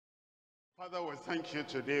Father, we thank you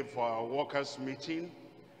today for our workers' meeting.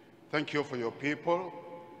 Thank you for your people.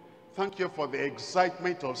 Thank you for the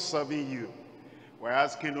excitement of serving you. We're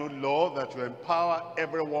asking, oh Lord, that you empower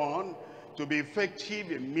everyone to be effective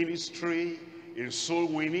in ministry, in soul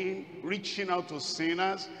winning, reaching out to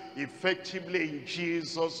sinners effectively in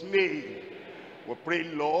Jesus' name. We pray,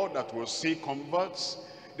 Lord, that we'll see converts.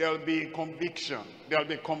 There'll be conviction, there'll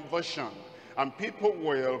be conversion, and people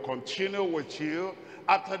will continue with you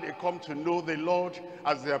after they come to know the Lord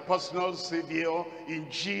as their personal Savior in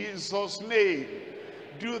Jesus' name.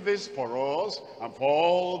 Do this for us and for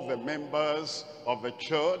all the members of the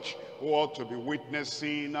church who ought to be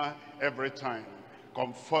witnessing every time.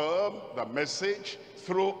 Confirm the message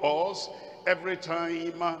through us every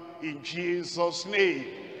time in Jesus' name.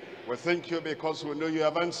 We thank you because we know you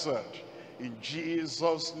have answered. In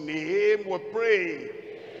Jesus' name we pray.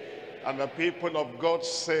 And the people of God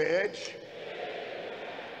said,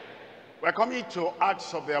 we're coming to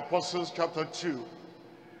Acts of the Apostles chapter 2.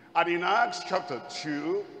 And in Acts chapter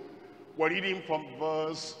 2, we're reading from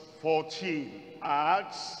verse 14.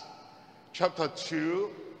 Acts chapter 2,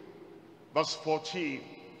 verse 14.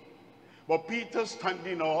 But Peter,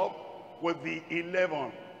 standing up with the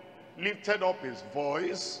 11, lifted up his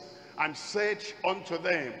voice and said unto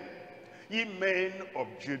them, Ye men of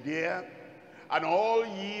Judea, and all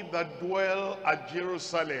ye that dwell at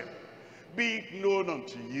Jerusalem, be it known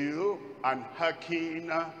unto you, and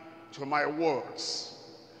hearken to my words.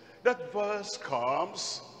 That verse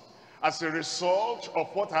comes as a result of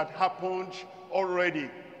what had happened already.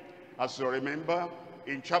 As you remember,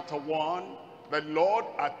 in chapter 1, the Lord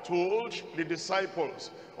had told the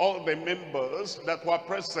disciples, all the members that were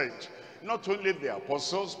present, not only the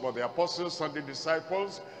apostles, but the apostles and the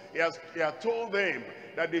disciples, he had told them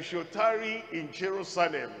that they should tarry in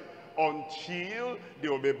Jerusalem until they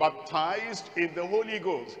will be baptized in the Holy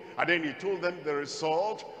Ghost. And then he told them the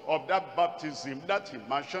result of that baptism, that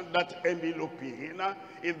immersion, that enveloping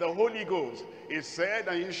in the Holy Ghost. He said,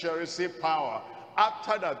 and you shall receive power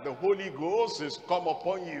after that the Holy Ghost is come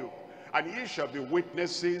upon you, and ye shall be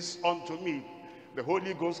witnesses unto me. The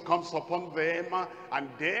Holy Ghost comes upon them, and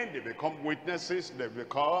then they become witnesses, they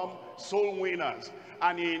become soul winners.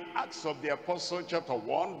 And in Acts of the Apostles chapter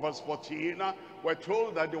 1 verse 14, we're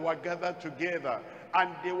told that they were gathered together and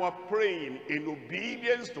they were praying in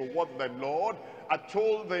obedience to what the Lord had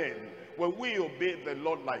told them. When we obey the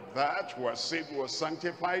Lord like that, we are saved, we are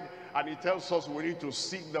sanctified, and he tells us we need to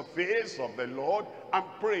seek the face of the Lord and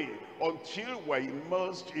pray until we're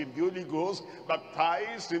immersed in the Holy Ghost,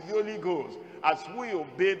 baptized in the Holy Ghost. As we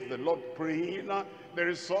obey the Lord praying, the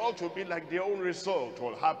result will be like their own result.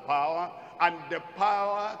 We'll have power, and the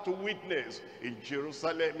power to witness in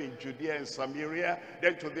Jerusalem, in Judea and Samaria,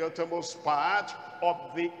 then to the uttermost part of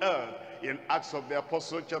the earth. In Acts of the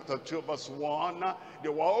Apostles chapter 2 verse 1, they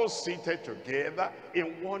were all seated together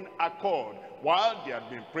in one accord. While they had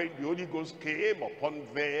been praying, the Holy Ghost came upon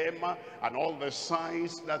them, and all the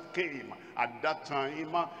signs that came. At that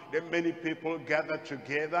time, then many people gathered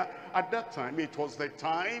together. At that time, it was the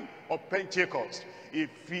time of Pentecost, a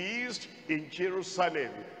feast in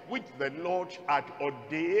Jerusalem, which the Lord had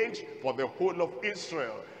ordained for the whole of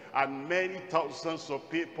Israel. And many thousands of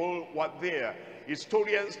people were there.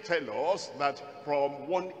 Historians tell us that from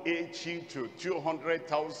 180 to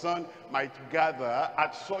 200,000 might gather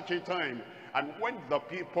at such a time. And when the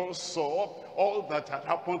people saw all that had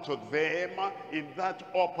happened to them in that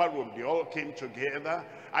upper room, they all came together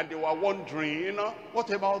and they were wondering, what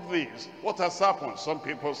about this? What has happened? Some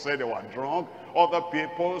people said they were drunk. Other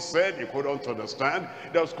people said they couldn't understand.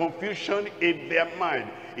 There was confusion in their mind.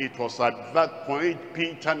 It was at that point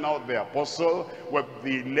Peter, now the apostle, with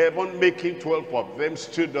the 11, making 12 of them,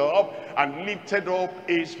 stood up and lifted up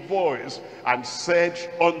his voice and said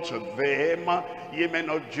unto them, Ye men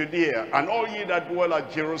of Judea, and all ye that dwell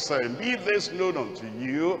at Jerusalem, be this known unto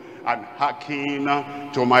you, and hearken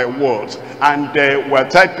to my words. And we're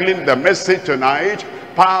titling the message tonight,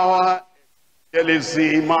 Power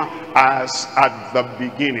Evangelism as at the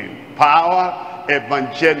beginning. Power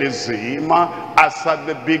evangelism as at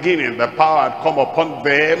the beginning. The power had come upon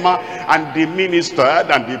them, and they ministered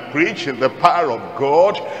and they preached in the power of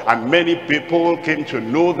God, and many people came to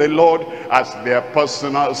know the Lord as their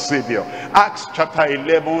personal Savior. Acts chapter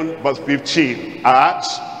 11 verse 15.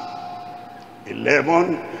 Acts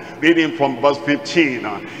 11, reading from verse 15.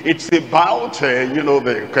 It's about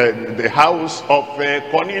the house of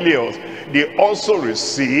Cornelius. They also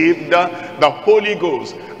received the Holy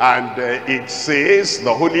Ghost, and it says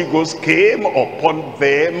the Holy Ghost came upon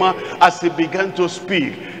them as he began to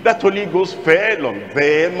speak. That Holy Ghost fell on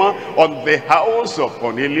them, on the house of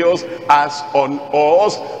Cornelius, as on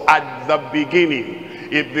us at the beginning.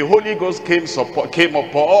 If the Holy Ghost came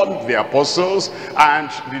upon the apostles and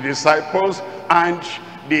the disciples, and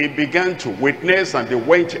they began to witness, and they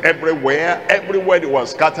went everywhere they were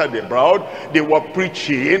scattered abroad, they were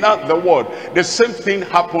preaching the word. The same thing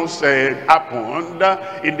happened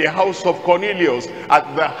in the house of Cornelius.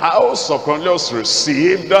 At the house of Cornelius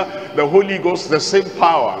received the Holy Ghost, the same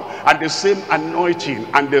power and the same anointing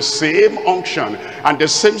and the same unction and the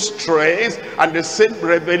same strength and the same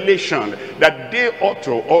revelation, that they ought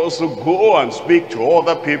to also go and speak to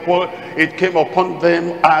other people. It came upon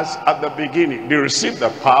them as at the beginning. They received the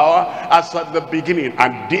power as at the beginning,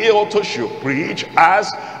 and they also should preach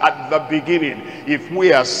as at the beginning. If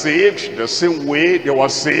we are saved the same way they were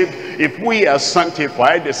saved, if we are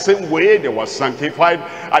sanctified the same way they were sanctified,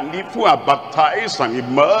 and if we are baptized and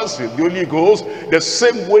immersed in the Holy Ghost the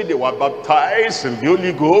same way they were baptized in the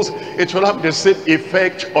Holy Ghost, it will have the same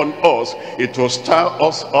effect on us. It will stir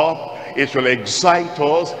us up, it will excite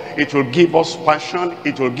us, it will give us passion,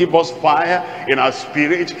 it will give us fire in our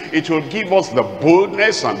spirit, it will give us the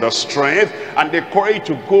boldness and the strength and the courage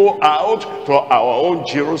to go out to our own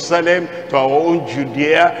Jerusalem, to our own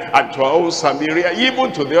Judea, and to our own Samaria,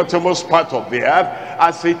 even to the uttermost part of the earth,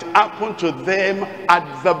 as it happened to them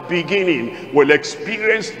at the beginning. We'll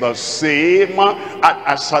experience the same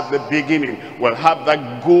as at the beginning. We'll have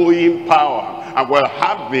that going power, and we'll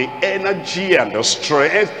have the energy and the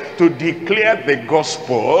strength to declare the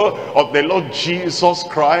gospel of the Lord Jesus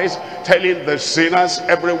Christ, telling the sinners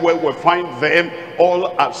everywhere we find them,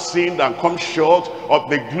 all have sinned and come short of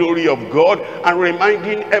the glory of God, and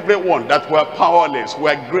reminding everyone that we're powerless,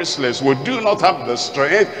 we're graceless, we do not have the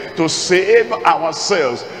strength to save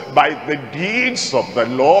ourselves. By the deeds of the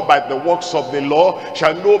law, by the works of the law,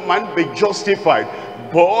 shall no man be justified.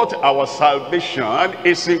 But our salvation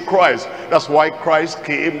is in Christ. That's why Christ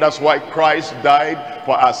came. That's why Christ died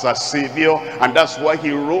for us as Savior. And that's why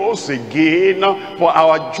he rose again for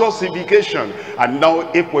our justification. And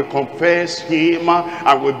now if we confess him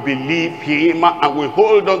and we believe him and we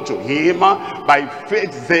hold on to him by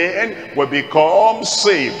faith, then we become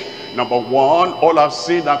saved. Number one, all have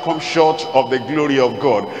sinned and come short of the glory of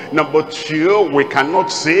God. Number two, we cannot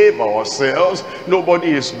save ourselves.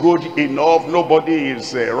 Nobody is good enough. Nobody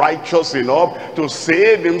is righteous enough to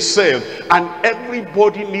save himself. And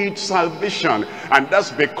everybody needs salvation. And that's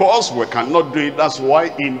because we cannot do it. That's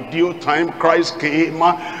why in due time Christ came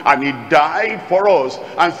and he died for us.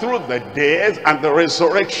 And through the death and the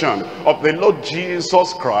resurrection of the Lord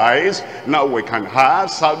Jesus Christ, now we can have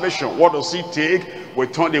salvation. What does it take? We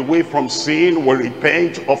turn away from sin, we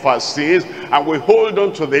repent of our sins, and we hold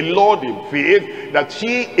on to the Lord in faith that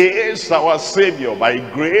he is our Savior. By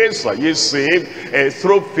grace are ye saved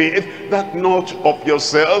through faith, that not of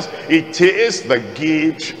yourselves, it is the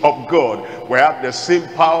gift of God. We have the same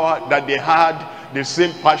power that they had, the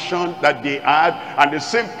same passion that they had, and the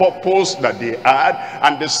same purpose that they had,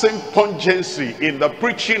 and the same pungency in the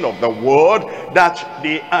preaching of the word that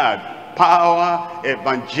they had. Power,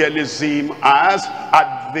 evangelism as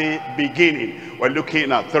at the beginning. We're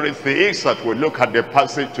looking at three things that we'll look at the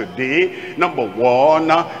passage today. Number one,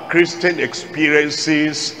 Christian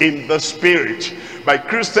experiences in the Spirit. By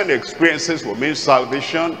Christian experiences we mean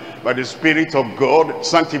salvation by the Spirit of God,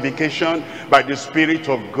 sanctification by the Spirit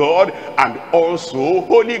of God, and also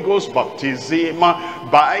Holy Ghost baptism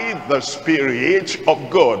by the Spirit of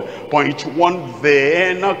God. Point one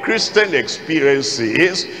then, Christian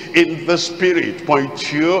experiences in the Spirit. Point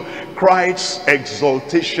two, Christ's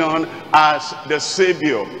exaltation as the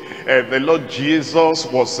Savior. The Lord Jesus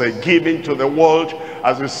was given to the world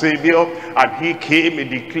as a Savior, and he came and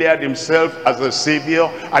declared himself as a Savior,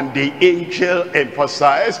 and the angel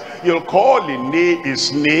emphasized, you'll call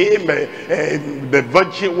his name, the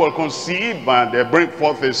virgin will conceive and bring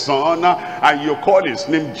forth a son, and you call his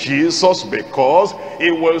name Jesus, because he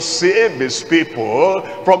will save his people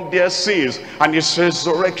from their sins. And his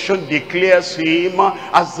resurrection declares him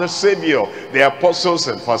as the Savior. The apostles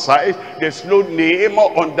emphasized, there's no name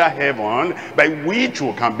under heaven by which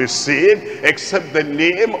we can be saved except the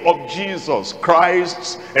name of Jesus.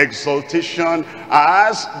 Christ's exaltation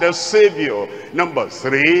as the Savior. Number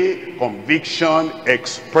three, conviction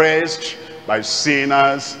expressed by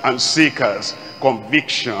sinners and seekers.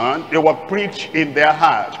 Conviction, they were preached in their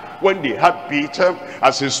heart. When they had Peter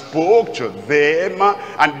as he spoke to them,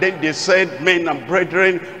 and then they said, men and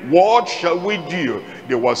brethren, what shall we do?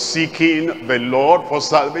 They were seeking the Lord for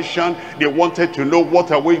salvation. They wanted to know,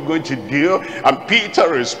 what are we going to do? And Peter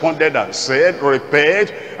responded and said,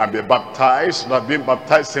 repent and be baptized. You have been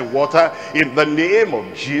baptized in water in the name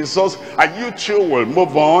of Jesus, and you too will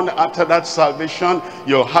move on. After that salvation,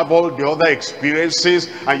 you'll have all the other experiences,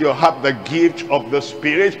 and you'll have the gift of the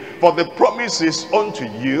Spirit. For the promise is unto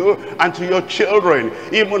you and to your children,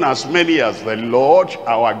 even as many as the Lord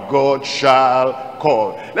our God shall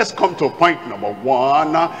call. Let's come to point number one.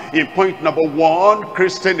 In point number one,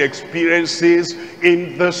 Christian experiences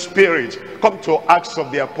in the Spirit. Come to Acts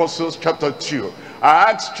of the Apostles chapter 2.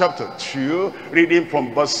 Acts chapter 2, reading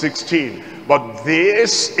from verse 16. But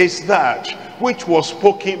this is that which was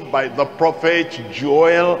spoken by the prophet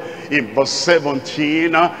Joel in verse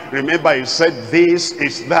 17. Remember, he said, this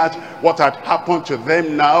is that what had happened to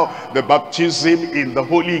them now, the baptism in the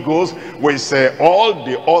Holy Ghost, with all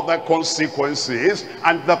the other consequences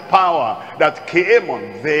and the power that came on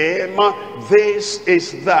them. This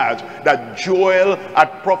is that Joel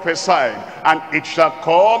had prophesied, and it shall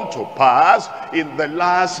come to pass in the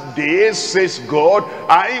last days, says God,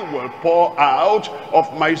 I will pour out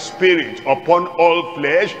of my Spirit upon all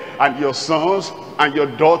flesh, and your sons and your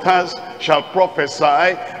daughters shall prophesy,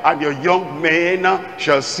 and your young men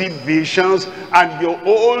shall see visions, and your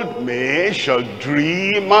old men shall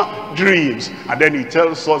dream dreams. And then he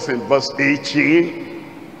tells us in verse 18,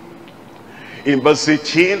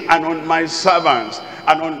 and on my servants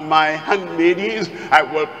and on my handmaidens I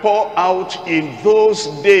will pour out in those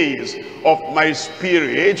days of my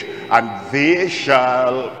Spirit, and they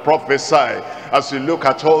shall prophesy. As you look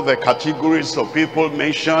at all the categories of people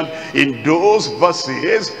mentioned in those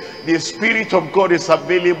verses, the Spirit of God is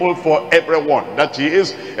available for everyone. That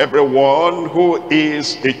is, everyone who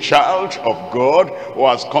is a child of God, who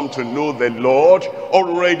has come to know the Lord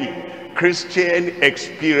already. Christian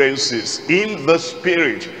experiences in the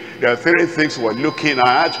Spirit. There are three things we're looking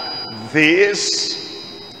at.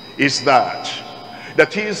 This is that.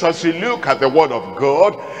 That is, as you look at the Word of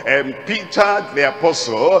God, and Peter the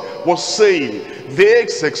Apostle was saying,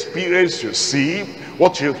 this experience you see,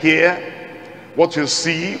 what you hear, what you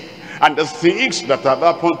see, and the things that have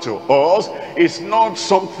happened to us is not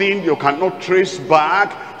something you cannot trace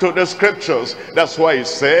back to the Scriptures. That's why he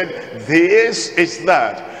said, this is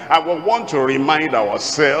that. And we want to remind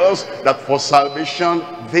ourselves that for salvation,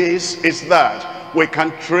 this is that. We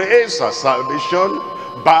can trace our salvation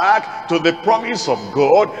back to the promise of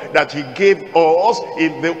God that he gave us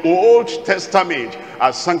in the Old Testament.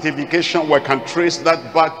 As sanctification, we can trace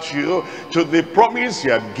that back to the promise he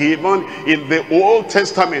had given in the Old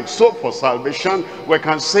Testament. So for salvation, we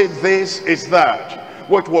can say this is that.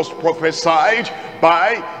 What was prophesied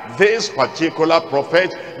by this particular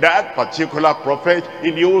prophet, that particular prophet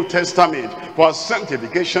in the Old Testament. For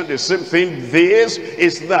sanctification, the same thing. This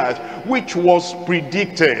is that which was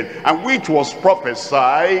predicted and which was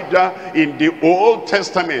prophesied in the Old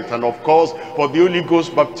Testament. And of course, for the Holy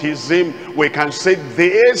Ghost baptism, we can say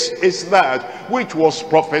this is that which was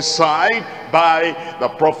prophesied by the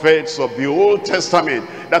prophets of the Old Testament.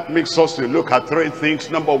 That makes us to look at three things.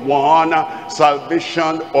 Number one,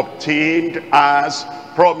 salvation obtained as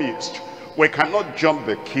promised. We cannot jump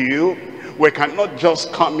the queue. We cannot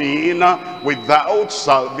just come in without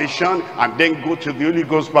salvation and then go to the Holy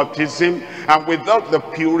Ghost baptism, and without the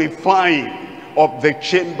purifying of the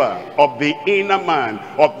chamber, of the inner man,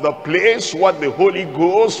 of the place where the Holy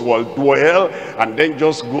Ghost will dwell, and then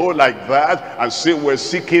just go like that and say we're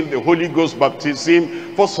seeking the Holy Ghost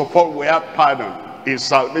baptism. First of all, we have pardon in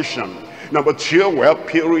salvation. Number two, we have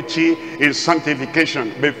purity in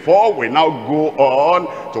sanctification. Before we now go on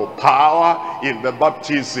to power in the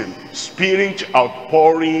baptism, Spirit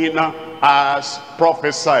outpouring as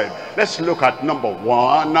prophesied. Let's look at number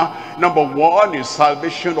one. Number one is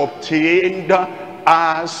salvation obtained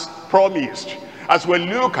as promised. As we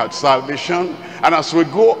look at salvation, and as we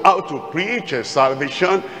go out to preach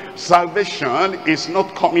salvation, salvation is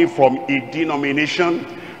not coming from a denomination,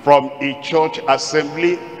 from a church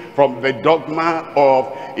assembly, from the dogma of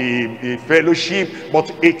a fellowship,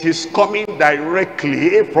 but it is coming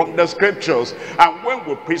directly from the Scriptures. And when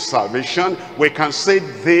we preach salvation, we can say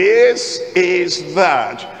this is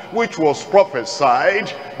that which was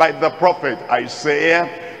prophesied by the prophet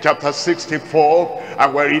Isaiah chapter 64,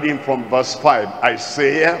 and we're reading from verse 5.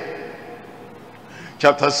 Isaiah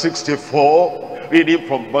chapter 64, reading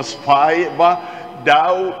from verse 5.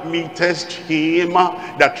 Thou meetest him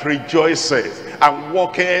that rejoiceth and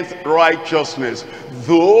walketh righteousness,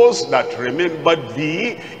 those that remember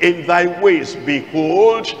thee in thy ways.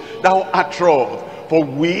 Behold, thou art wroth, for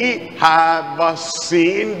we have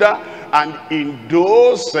sinned and in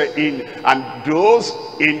those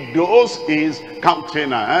is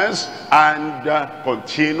countenance and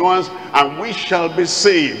continuance, and we shall be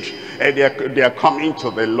saved. And they are coming to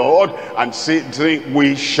the Lord and saying,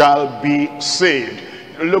 we shall be saved.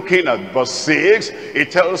 Looking at verse 6,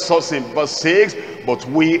 it tells us in verse 6, but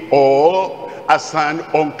we all as an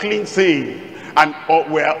unclean thing, and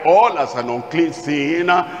we are all as an unclean thing,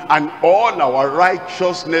 and all our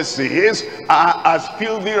righteousnesses are as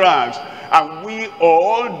filthy rags, and we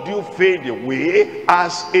all do fade away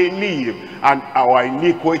as a leaf, and our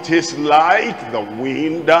iniquities like the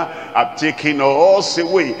wind are taking us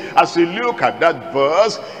away. As you look at that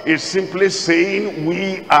verse, it's simply saying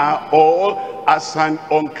we are all as an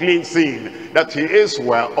unclean thing. That is,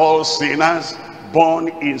 we're all sinners, born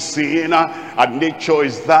in sin, and nature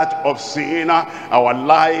is that of sin, our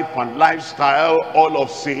life and lifestyle all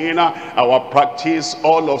of sin, our practice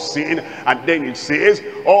all of sin. And then it says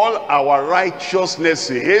all our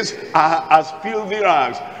righteousnesses are as filthy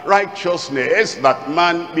rags. Righteousness that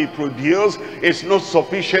man may produce is not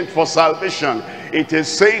sufficient for salvation. It is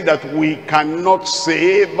saying that we cannot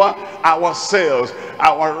save ourselves.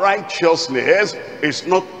 Our righteousness is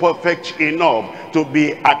not perfect enough to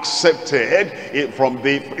be accepted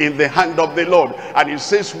in the hand of the Lord. And it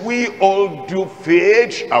says we all do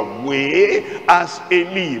fade away as a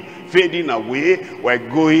leaf. Fading away, we're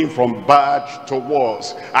going from bad to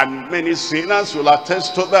worse. And many sinners will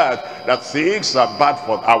attest to that things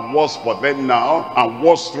are worse for them now, and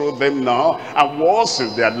worse through them now, and worse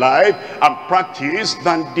in their life and practice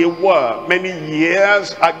than they were many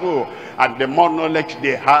years ago. And the more knowledge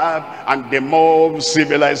they have, and the more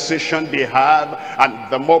civilization they have, and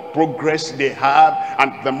the more progress they have,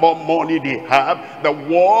 and the more money they have, the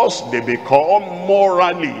worse they become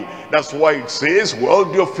morally. That's why it says, well,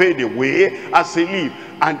 do fade away as a leaf,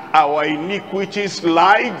 and our iniquities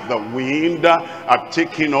like the wind are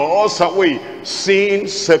taking us away. Sin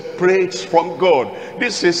separates from God.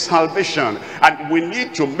 This is salvation, and we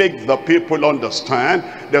need to make the people understand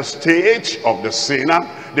the stage of the sinner,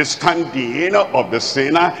 the standing of the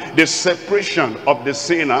sinner, the separation of the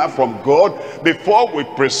sinner from God, before we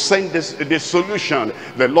present the solution,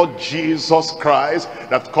 the Lord Jesus Christ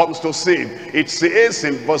that comes to save. It says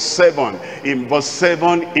in verse 7,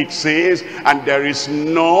 it says, and there is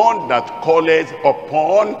none that calleth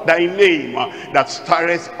upon thy name, that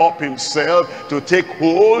stirreth up himself to take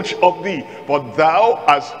hold of thee. For thou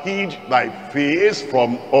hast hid thy face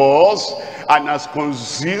from us, and has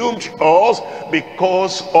consumed us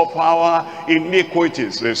because of our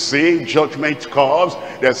iniquities. They say judgment comes.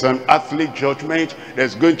 There's an earthly judgment.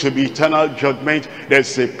 There's going to be eternal judgment.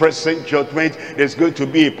 There's a present judgment. There's going to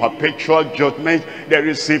be a perpetual judgment. There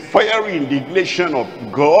is a fiery indignation of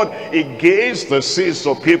God against the sins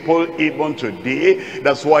of people even today.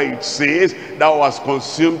 That's why it says, thou hast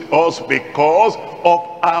consumed us because of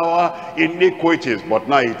our iniquities. But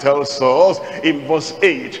now he tells us in verse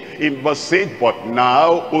 8, but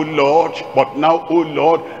now, O Lord,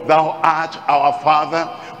 thou art our Father.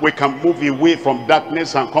 We can move away from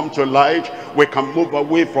darkness and come to light. We can move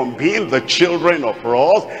away from being the children of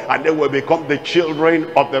wrath, and then we become the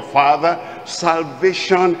children of the Father.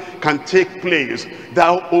 Salvation can take place.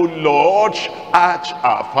 Thou, O Lord, art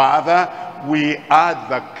our Father. We are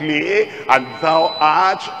the clay, and thou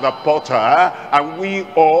art the potter, and we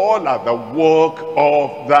all are the work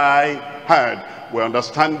of thy hand. We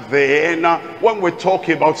understand then, when we talk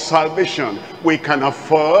about salvation, we can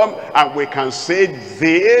affirm and we can say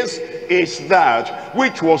this is that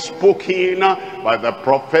which was spoken by the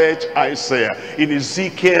prophet Isaiah in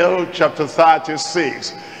Ezekiel chapter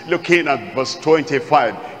 36, looking at verse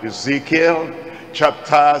 25. Ezekiel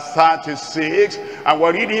chapter 36, and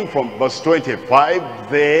we're reading from verse 25.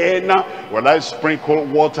 Then will I sprinkle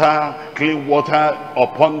water, clean water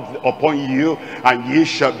upon you, and ye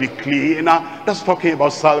shall be clean. That's talking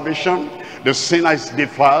about salvation. The sinner is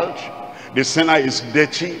defiled, the sinner is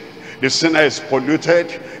dirty, the sinner is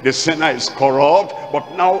polluted, the sinner is corrupt.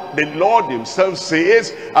 But now the Lord himself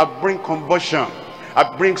says, I bring conversion,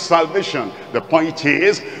 I bring salvation. The point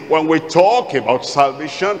is, when we talk about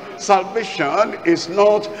salvation, salvation is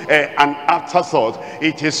not an afterthought.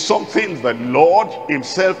 It is something the Lord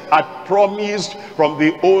himself had promised from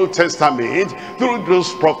the Old Testament through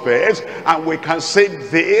those prophets, and we can say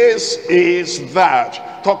this is that.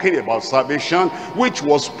 Talking about salvation, which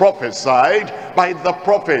was prophesied by the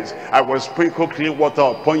prophets. I will sprinkle clean water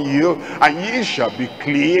upon you, and ye shall be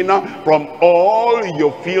clean from all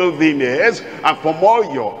your filthiness, and from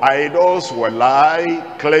all your idols will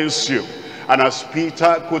I cleanse you. And as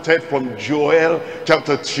Peter quoted from Joel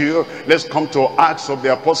chapter 2, let's come to Acts of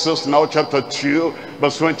the Apostles now, chapter 2,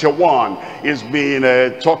 verse 21. He's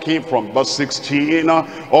been talking from verse 16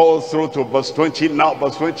 all through to verse 20. Now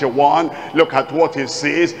verse 21, look at what it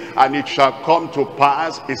says. And it shall come to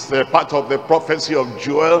pass, it's part of the prophecy of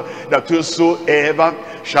Joel, that whosoever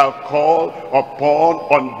shall call upon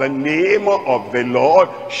on the name of the Lord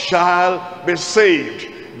shall be saved.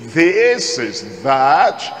 This is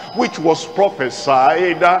that which was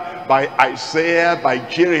prophesied by Isaiah, by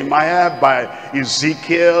Jeremiah, by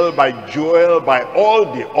Ezekiel, by Joel, by all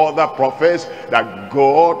the other prophets, that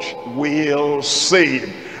God will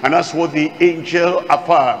save. And that's what the angel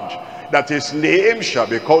affirmed, that his name shall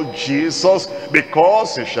be called Jesus,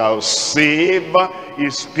 because he shall save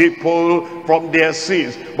his people from their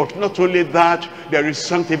sins. But not only that, there is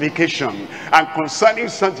sanctification. And concerning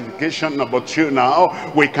sanctification, number 2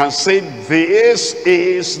 now, we can say this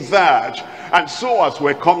is that. And so as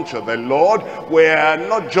we come to the Lord, we are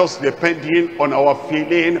not just depending on our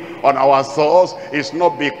feeling, on our thoughts. It's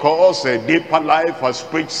not because a deeper life has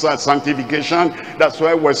preached sanctification, that's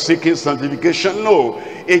why we're seeking sanctification. No,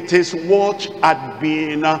 it is what had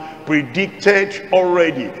been predicted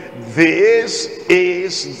already. This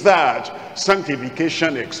is that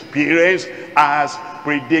sanctification experience as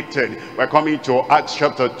predicted. We're coming to Acts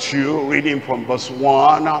chapter 2, reading from verse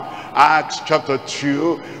 1. Acts chapter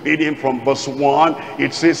 2, reading from verse 1.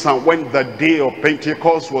 It says, and when the day of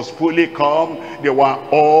Pentecost was fully come, they were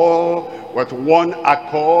all with one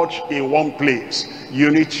accord in one place.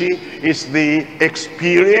 Unity is the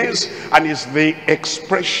experience and is the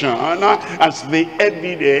expression as the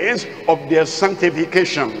evidence of their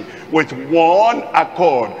sanctification. With one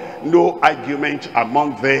accord, no argument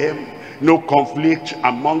among them, no conflict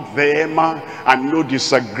among them, and no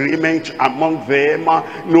disagreement among them,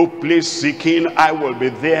 no place seeking, I will be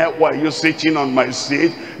there while you're sitting on my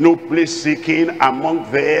seat, no place seeking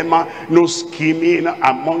among them, no scheming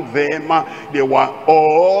among them. They were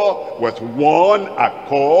all with one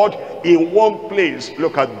accord in one place.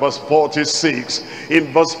 Look at verse 46.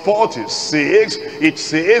 In verse 46 it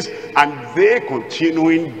says, and they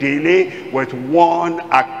continuing daily with one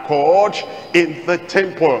accord in the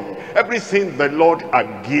temple. Everything the Lord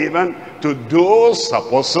had given to those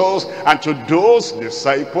apostles and to those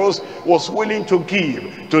disciples was willing to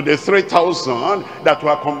give to the 3,000 that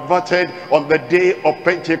were converted on the day of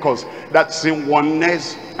Pentecost. That same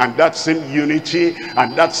oneness and that same unity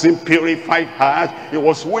and that same purified heart, he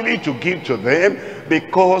was willing to give to them,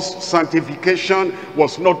 because sanctification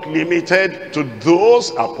was not limited to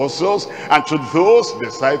those apostles and to those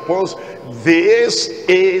disciples. This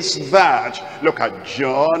is that. Look at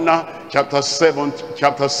John chapter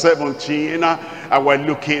 17, and we're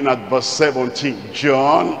looking at verse 17.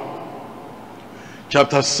 John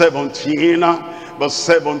chapter 17, verse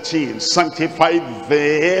 17. Sanctify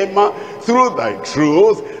them through thy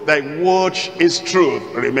truth, thy word is truth.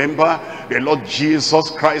 Remember, the Lord Jesus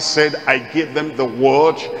Christ said, I give them the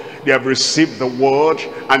word, they have received the word,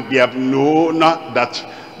 and they have known that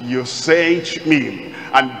you sent me.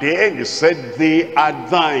 And then he said, they are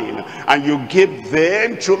thine, and you give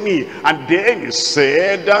them to me. And then he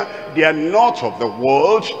said, they are not of the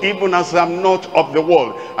world, even as I am not of the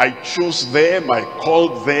world. I chose them, I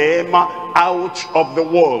called them out of the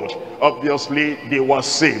world. Obviously, they were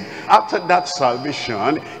saved. After that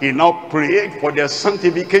salvation, he now prayed for their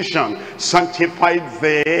sanctification. Sanctify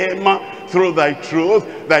them through thy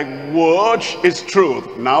truth. Thy word is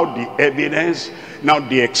truth. Now the evidence, now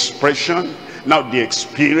the expression, now the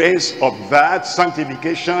experience of that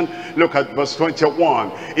sanctification. Look at verse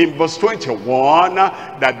 21. In verse 21,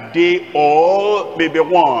 that they all may be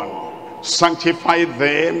one. Sanctify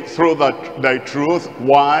them through thy truth.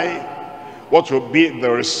 Why? What will be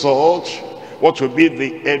the result? What will be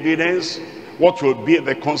the evidence? What will be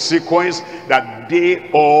the consequence? That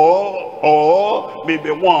they all may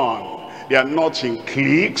be one. They are not in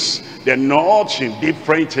cliques. They're not in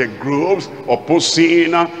different groups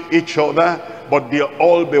opposing each other, but they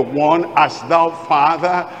all be one, as thou,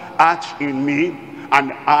 Father, art in me,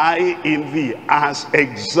 and I in thee, as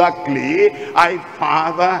exactly I,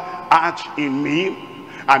 Father, art in me,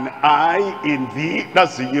 and I in thee.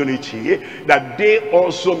 That's the unity. That they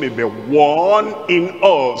also may be one in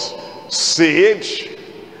us, saved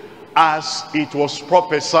as it was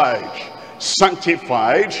prophesied,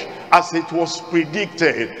 sanctified as it was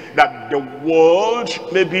predicted, that the world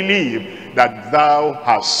may believe that thou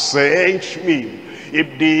hast sent me.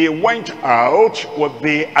 If they went out with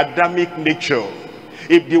the Adamic nature,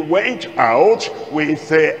 if they went out with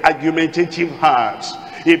argumentative hearts,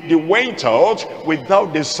 If they went out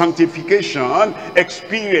without the sanctification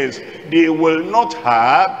experience, they will not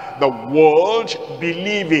have the world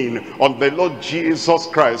believing on the Lord Jesus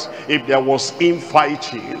Christ. If there was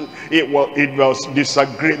infighting, it was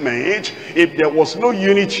disagreement, if there was no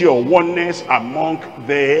unity or oneness among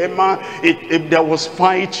them, if there was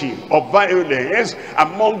fighting or violence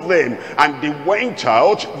among them, and they went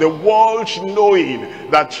out, the world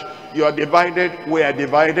knowing that you are divided, we are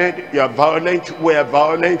divided, you are violent, we are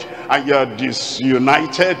violent, and you are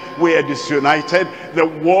disunited, we are disunited. The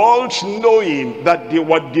world knowing that they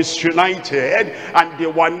were disunited and they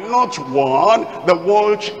were not one, the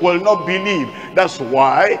world will not believe. That's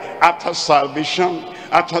why after salvation,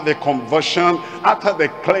 after the conversion, after the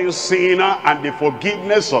cleansing and the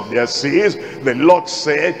forgiveness of their sins, the Lord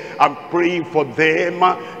said, I'm praying for them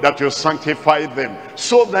that you sanctify them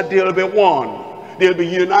so that they'll be one. They'll be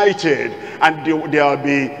united, and there'll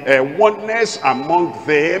be oneness among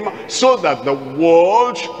them, so that the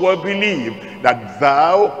world will believe that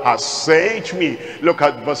thou hast sent me. Look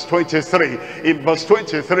at verse 23. In verse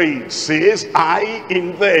 23 it says, I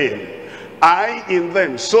in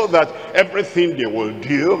them, so that everything they will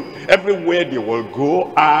do, everywhere they will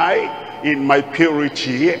go, I in my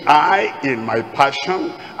purity, I in my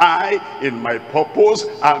passion, I in my purpose,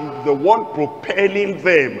 I'm the one propelling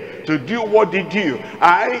them to do what they do.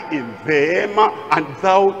 I in them and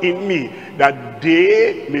thou in me, that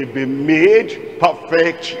they may be made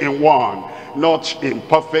perfect in one. Not in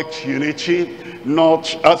perfect unity,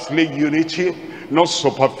 not earthly unity, not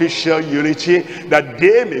superficial unity, that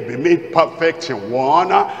they may be made perfect in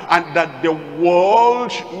one, and that the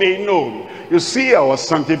world may know. You see, our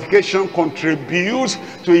sanctification contributes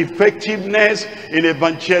to effectiveness in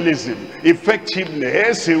evangelism,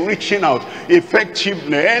 effectiveness in reaching out,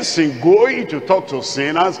 effectiveness in going to talk to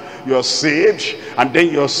sinners. You're saved, and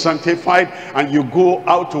then you're sanctified, and you go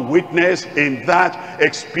out to witness in that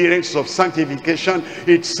experience of sanctification.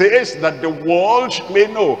 It says that the world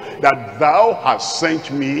may know that thou hast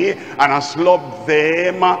sent me and hast loved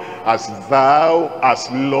them as thou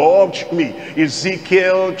hast loved me.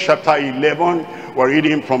 Ezekiel chapter 11, we're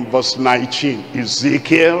reading from verse 19.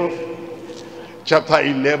 Ezekiel chapter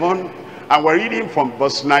 11, and we're reading from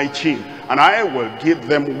verse 19. And I will give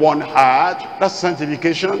them one heart. That's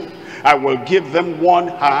sanctification. I will give them one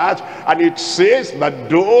heart. And it says that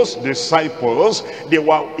those disciples, they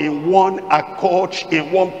were in one accord,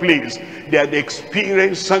 in one place. They had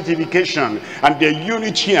experienced sanctification, and their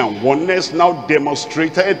unity and oneness now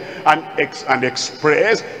demonstrated and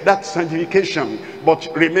expressed that sanctification. But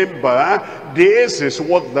remember, this is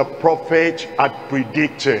what the prophet had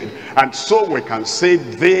predicted, and so we can say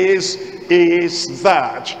this is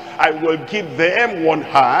that. I will give them one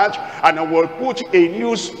heart, and I will put a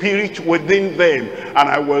new spirit within them, and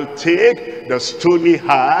I will take the stony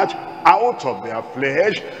heart out of their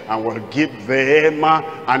flesh, and will give them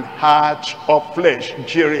an heart of flesh.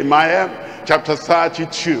 Jeremiah chapter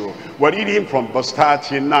 32, we're reading from verse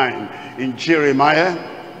 39. In Jeremiah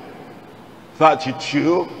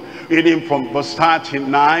 32, reading from verse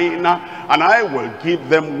 39, and I will give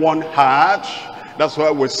them one heart. That's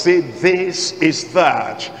why we say this is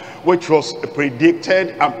that which was predicted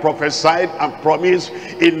and prophesied and promised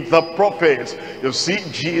in the prophets. You see,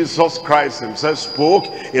 Jesus Christ himself spoke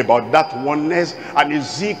about that oneness, and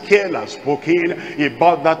Ezekiel has spoken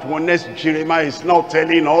about that oneness. Jeremiah is now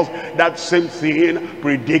telling us that same thing,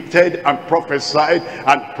 predicted and prophesied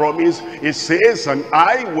and promised. It says, and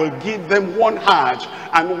I will give them one heart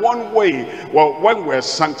and one way. Well, when we're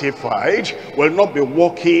sanctified, we'll not be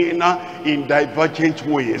walking in divergent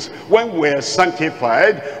ways. When we're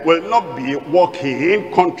sanctified, we'll not be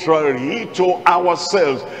walking contrary to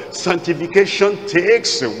ourselves. Sanctification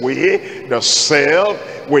takes away the self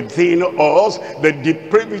within us, the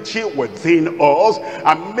depravity within us,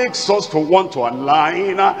 and makes us to want to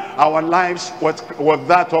align our lives with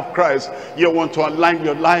that of Christ. You want to align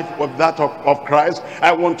your life with that of Christ.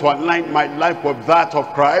 I want to align my life with that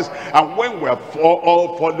of Christ. And when we're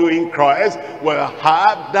all following Christ, we'll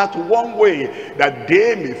have that one way, that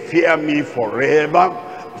they may fear me forever,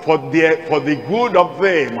 for the good of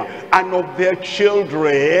them and of their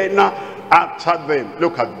children after them.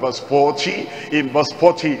 Look at verse 40. In verse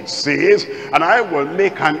 40 it says, and I will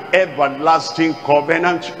make an everlasting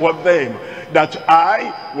covenant with them, that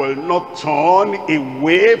I will not turn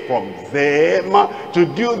away from them to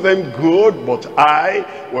do them good, but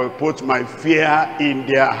I will put my fear in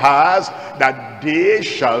their hearts, that they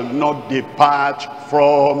shall not depart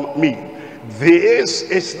from me. This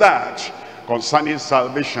is that concerning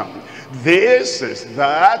salvation. This is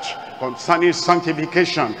that concerning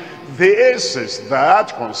sanctification. This is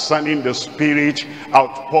that concerning the Spirit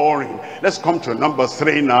outpouring. Let's come to number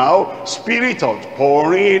 3 now. Spirit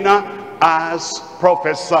outpouring as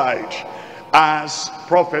prophesied. As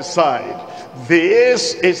prophesied.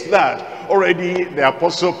 This is that. Already the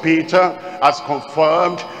Apostle Peter has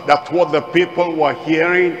confirmed that what the people were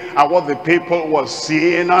hearing and what the people were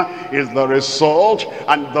seeing is the result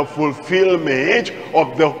and the fulfillment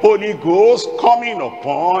of the Holy Ghost coming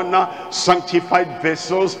upon sanctified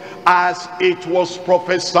vessels as it was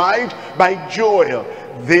prophesied by Joel.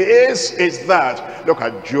 This is that. Look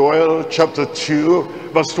at Joel chapter 2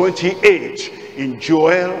 verse 28. In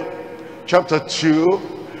Joel chapter 2,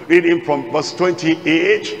 reading from verse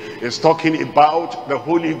 28, is talking about the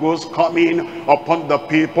Holy Ghost coming upon the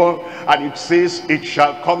people, and it says, it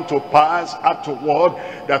shall come to pass afterward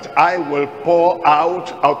that I will pour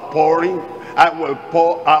out outpouring, I will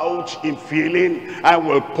pour out in feeling, I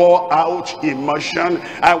will pour out immersion,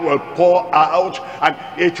 I will pour out,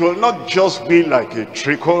 and it will not just be like a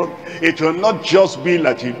trickle, it will not just be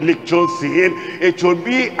like a little thing, it will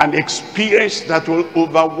be an experience that will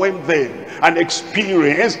overwhelm them, an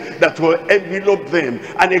experience that will envelope them,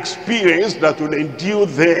 an experience that will endure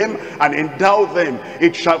them and endow them.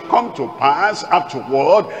 It shall come to pass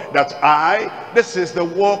afterward that this is the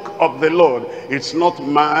work of the Lord. It's not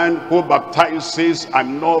man who baptizes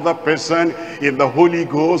another person in the Holy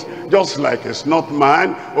Ghost, just like it's not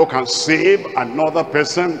man who can save another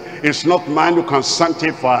person. It's not man who can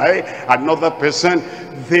sanctify another person.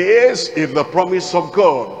 This is the promise of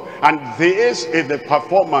God. And this is the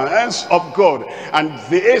performance of God. And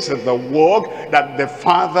this is the work that the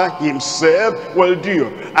Father himself will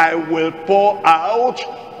do. I will pour out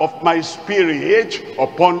of my Spirit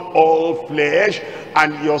upon all flesh,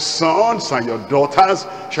 and your sons and your daughters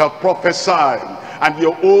shall prophesy, and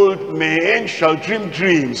your old men shall dream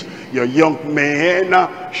dreams, your young men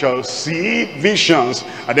shall see visions.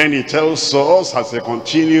 And then he tells us, as he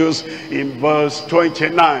continues in verse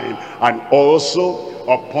 29, and also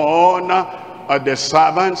upon the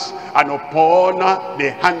servants and upon the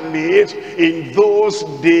handmaids in those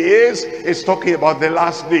days. It's talking about the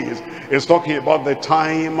last days. It's talking about the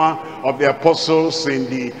time of the apostles in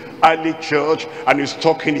the early church, and it's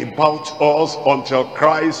talking about us until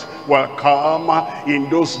Christ will come. In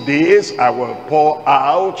those days I will pour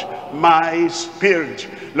out my Spirit.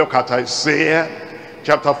 Look at Isaiah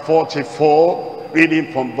chapter 44,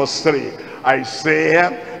 reading from verse 3.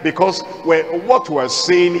 Isaiah, because what we're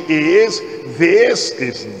saying is, this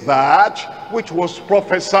is that which was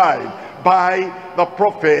prophesied by the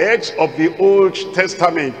prophets of the Old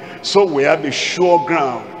Testament. So we have the sure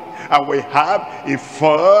ground, and we have a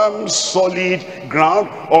firm, solid ground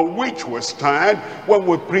on which we stand when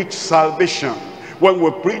we preach salvation, when we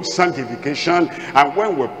preach sanctification, and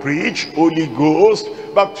when we preach Holy Ghost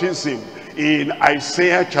baptism. In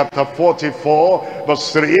Isaiah chapter 44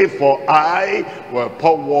 verse 3, for I will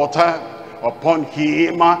pour water upon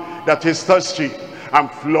him that is thirsty, and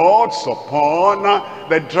floods upon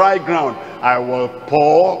the dry ground. I will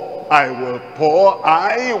pour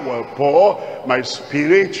my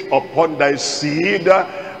Spirit upon thy seed,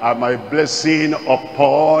 and my blessing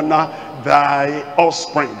upon thy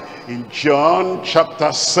offspring. In John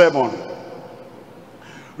chapter 7,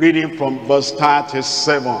 reading from verse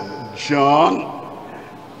 37, John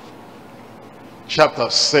chapter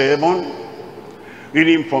 7,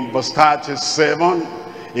 reading from verse 37,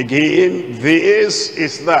 again, this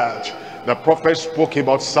is that. The prophet spoke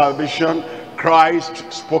about salvation,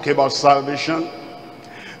 Christ spoke about salvation.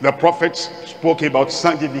 The prophets spoke about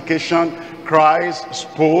sanctification, Christ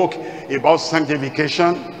spoke about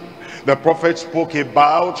sanctification. The prophet spoke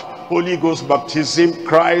about Holy Ghost baptism,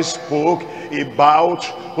 Christ spoke about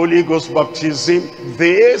Holy Ghost baptism.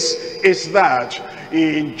 This is that.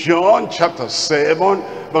 In John chapter 7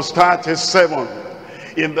 verse 37,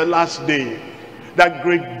 in the last day, that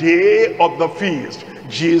great day of the feast,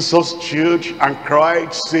 Jesus stood and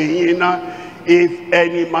cried, saying, if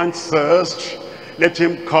any man thirst, let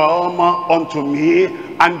him come unto me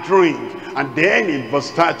and drink. And then in verse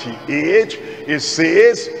 38 it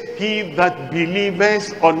says, he that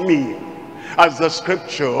believeth on me, as the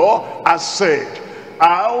scripture has said,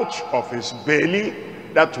 out of his belly,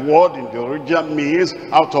 that word in the original means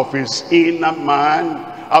out of his inner man,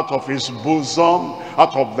 out of his bosom,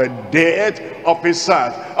 out of the depth of his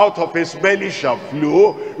heart, out of his belly shall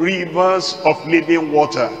flow rivers of living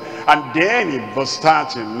water. And then in verse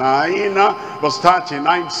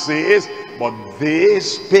 39 says, but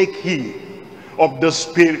this spake he of the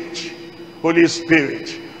Spirit, Holy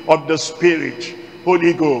Spirit, of the Spirit,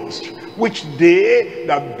 Holy Ghost, which they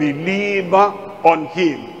that believe on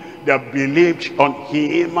him. They believed on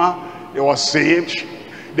him, they were saved.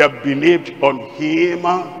 They believed on him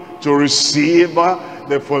to receive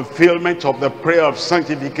the fulfillment of the prayer of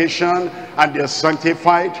sanctification, and they are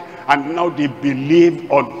sanctified. And now they believe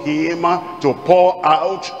on him to pour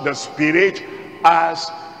out the Spirit, as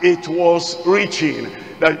it was written,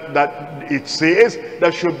 that it says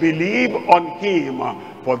that should believe on him,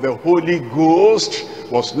 for the Holy Ghost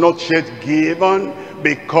was not yet given,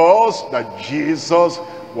 because that Jesus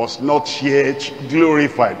was not yet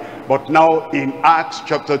glorified. But now in Acts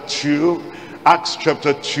chapter 2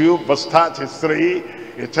 verse 33,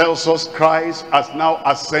 it tells us Christ has now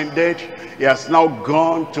ascended. He has now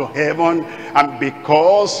gone to heaven, and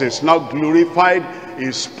because he's now glorified,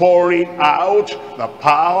 he's pouring out the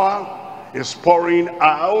power, he's pouring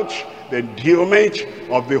out the endowment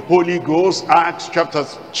of the Holy Ghost. Acts chapter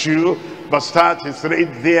 2 verse 33,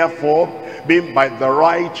 therefore, being by the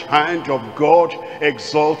right hand of God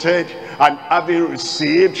exalted, and having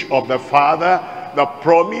received of the Father the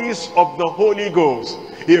promise of the Holy Ghost,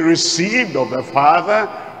 he received of the Father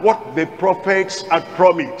what the prophets had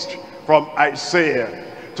promised, from Isaiah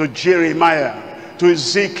to Jeremiah to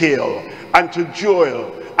Ezekiel and to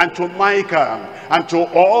Joel and to Micah and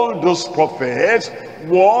to all those prophets,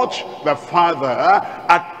 what the Father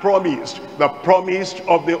had promised, the promise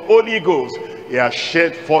of the Holy Ghost. He has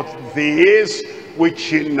shed forth this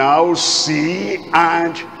which you now see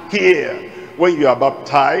and hear. When you are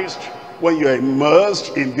baptized, when you are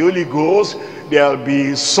immersed in the Holy Ghost, there will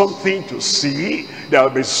be something to see, there will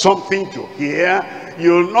be something to hear.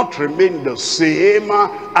 You will not remain the same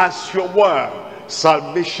as you were.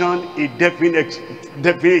 Salvation, a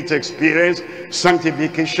definite experience.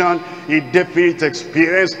 Sanctification, a definite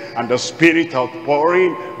experience. And the Spirit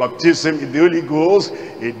outpouring, baptism in the Holy Ghost,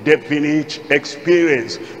 a definite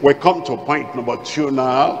experience. We come to point number 2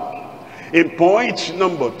 now. In point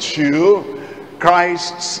number 2,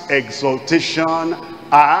 Christ's exaltation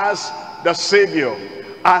as the Savior.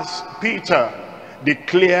 As Peter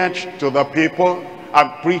declared to the people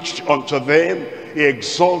and preached unto them, he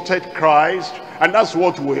exalted Christ. And that's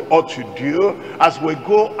what we ought to do as we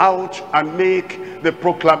go out and make the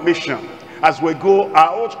proclamation. As we go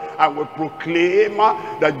out and we proclaim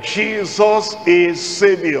that Jesus is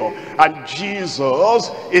Savior, and Jesus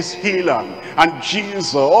is healer, and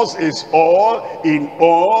Jesus is all in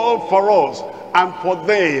all for us. And for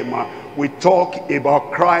them, we talk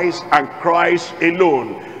about Christ and Christ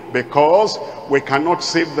alone, because we cannot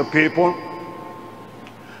save the people.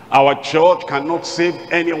 Our church cannot save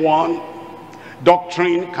anyone.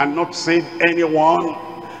 Doctrine cannot save anyone.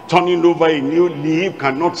 Turning over a new leaf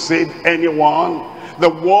cannot save anyone. The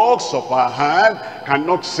works of our hand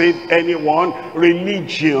cannot save anyone.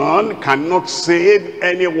 Religion cannot save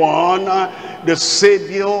anyone. The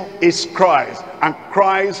Savior is Christ, and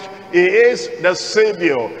Christ is the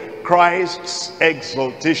Savior. Christ's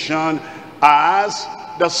exaltation as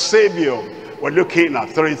the Savior. We're looking at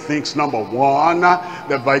 3 things. Number 1,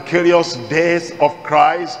 the vicarious death of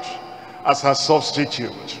Christ as a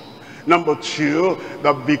substitute. Number 2,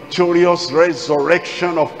 the victorious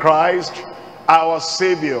resurrection of Christ, our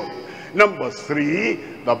Savior. Number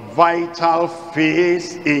 3, the vital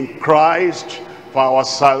faith in Christ for our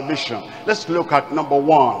salvation. Let's look at number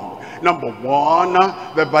 1. Number 1,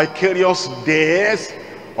 the vicarious death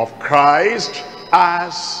of Christ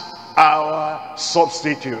as our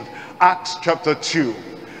substitute. Acts chapter 2,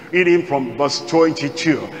 reading from verse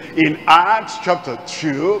 22. In Acts chapter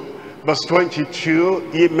 2, verse 22,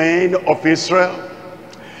 ye men of Israel,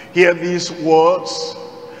 hear these words.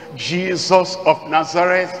 Jesus of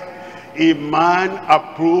Nazareth, a man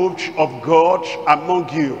approved of God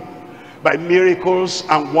among you, by miracles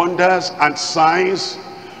and wonders and signs,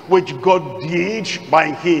 which God did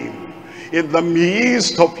by him in the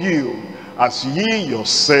midst of you, as ye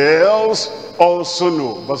yourselves also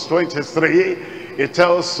know. Verse 23, it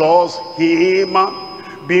tells us, him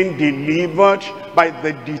being delivered by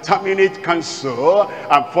the determinate counsel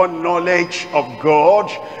and foreknowledge of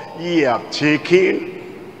God, ye have taken,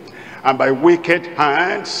 and by wicked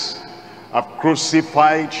hands have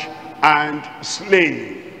crucified and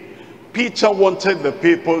slain. Peter wanted the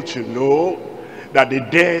people to know that the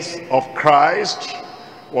death of Christ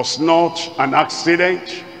was not an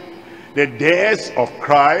accident. The death of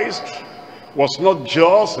Christ was not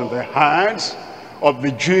just in the hands of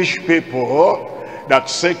the Jewish people that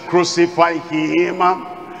said crucify him.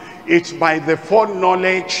 It's by the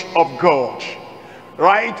foreknowledge of God.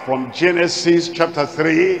 Right from Genesis chapter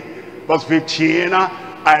 3 verse 15,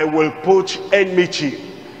 I will put enmity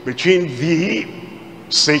between thee,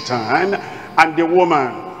 Satan, and the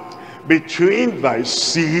woman, between thy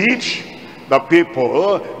seed, the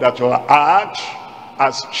people that will act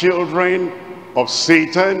as children of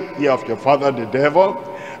Satan, here of your father the devil,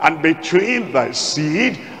 and between thy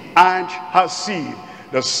seed and her seed,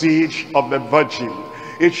 the seed of the virgin.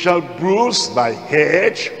 It shall bruise thy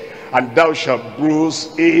head, and thou shalt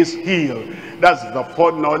bruise his heel. That's the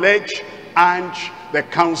foreknowledge and the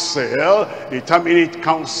counsel, the determinate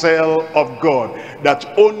counsel of God, that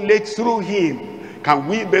only through him can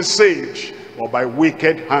we be saved. For by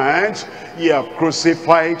wicked hands ye have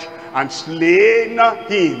crucified and slain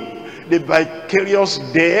him. The vicarious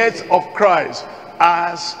death of Christ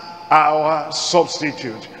as our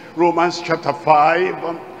substitute. Romans chapter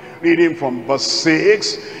 5, reading from verse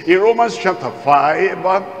 6. In Romans chapter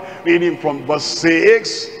 5, reading from verse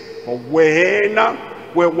 6, for when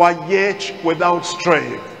we were yet without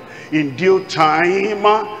strength, in due time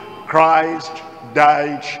Christ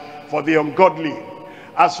died for the ungodly.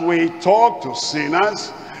 As we talk to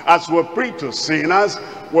sinners, as we preach to sinners,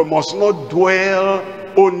 we must not dwell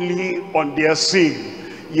only on their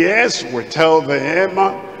sin. Yes, we tell them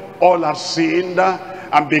all have sinned,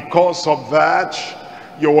 and because of that,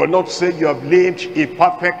 you will not say you have lived a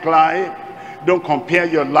perfect life. Don't compare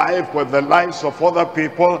your life with the lives of other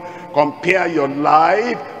people. Compare your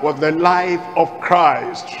life with the life of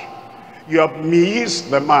Christ. You have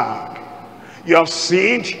missed the mark. You have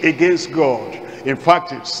sinned against God. In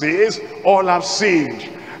fact, it says, all have sinned.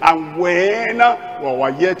 And when we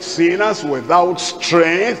were yet sinners without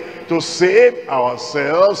strength to save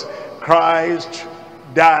ourselves, Christ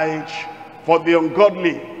died for the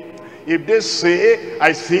ungodly. If they say,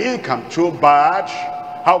 I think I'm too bad,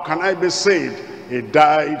 how can I be saved? He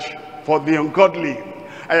died for the ungodly.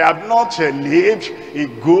 I have not lived a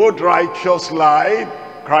good, righteous life.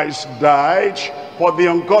 Christ died for the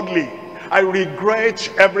ungodly. I regret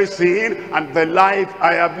everything and the life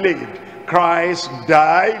I have lived. Christ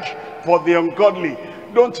died for the ungodly.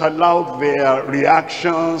 Don't allow their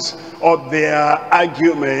reactions or their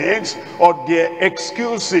arguments or their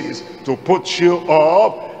excuses to put you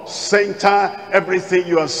off. Center everything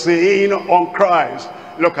you are saying on Christ.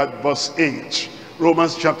 Look at verse 8.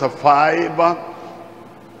 Romans chapter 5,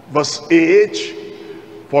 verse 8.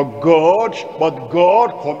 For God, but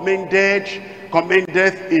God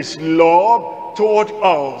commendeth his love toward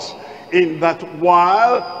us, in that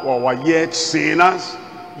while we were yet sinners,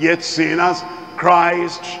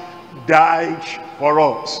 Christ died for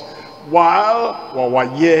us. While we were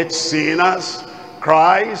yet sinners,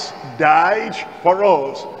 Christ died for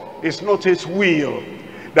us. It's not his will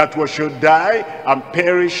that we should die and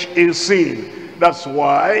perish in sin. That's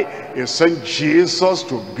why he sent Jesus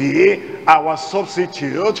to be our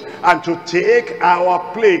substitute and to take our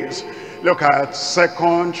place. Look at 2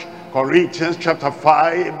 Corinthians chapter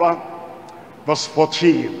 5, verse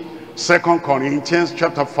 14. 2 Corinthians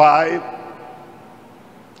chapter 5,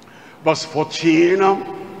 verse 14.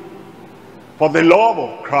 For the love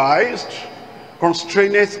of Christ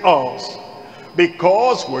constraineth us,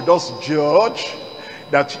 because we thus judge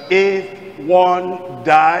that if one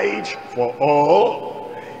died for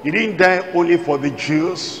all, he didn't die only for the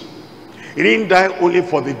Jews, he didn't die only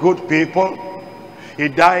for the good people, he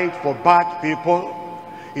died for bad people,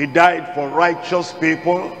 he died for righteous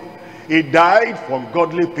people, he died for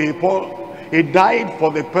godly people, he died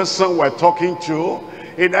for the person we're talking to,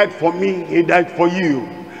 he died for me, he died for you,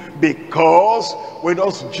 because we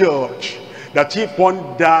don't judge that if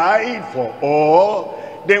one died for all,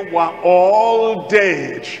 then we're all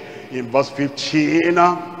dead. In verse 15,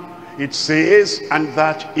 it says, and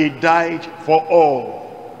that he died for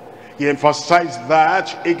all. He emphasized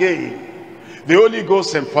that again. The Holy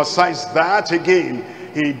Ghost emphasized that again.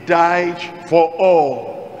 He died for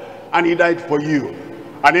all, and he died for you.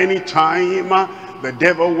 And any time the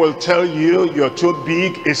devil will tell you you're too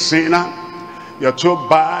big a sinner, you're too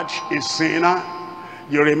bad a sinner,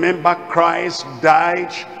 you remember Christ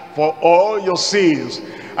died for all your sins,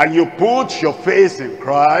 and you put your faith in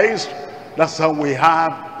Christ. That's how we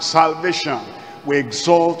have salvation. We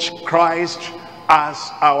exalt Christ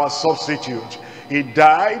as our substitute. He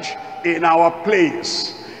died in our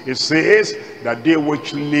place. It says that they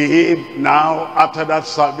which live now after that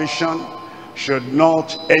salvation should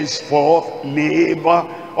not henceforth live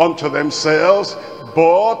unto themselves,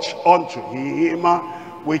 but unto him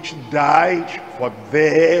which died for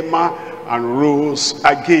them and rose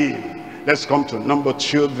again. Let's come to number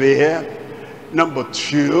 2 there. Number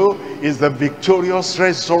 2 is the victorious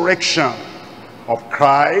resurrection of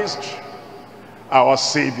Christ, our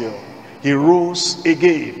Savior. He rose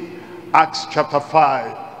again. Acts chapter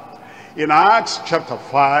 5. In Acts chapter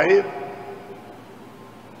 5,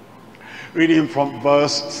 Reading from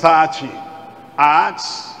verse 30.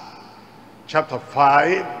 Acts chapter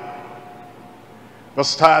 5,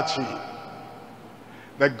 verse 30.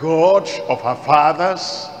 The God of our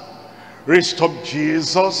fathers raised up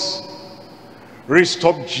Jesus. Raised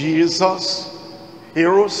up Jesus. He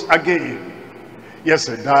rose again. Yes,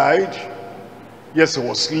 he died. Yes, he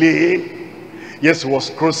was slain. Yes, he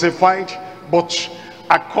was crucified. But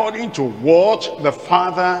according to what the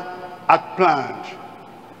Father had planned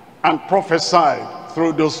and prophesied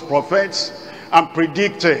through those prophets and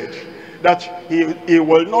predicted, that he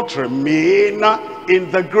will not remain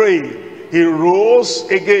in the grave. He rose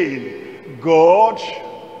again. God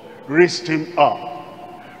raised him up.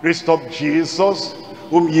 Raised up Jesus,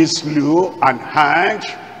 whom ye slew and hanged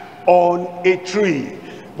on a tree.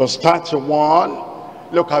 Verse 31,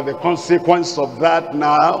 look at the consequence of that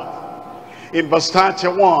now. In verse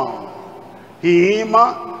 31, him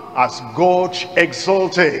as God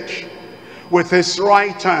exalted with his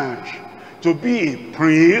right hand to be a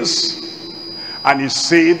priest and a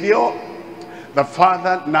Savior. The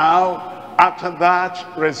Father now, after that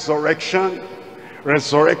resurrection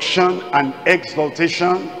and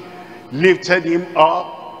exaltation, lifted him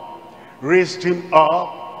up, raised him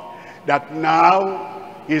up, that now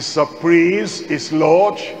is a priest, is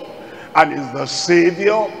Lord, and is the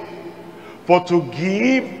Savior, for to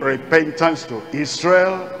give repentance to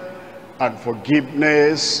Israel and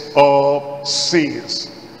forgiveness of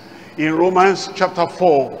sins. In Romans chapter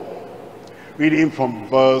 4, reading from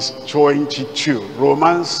verse 22.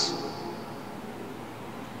 Romans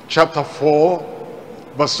chapter 4,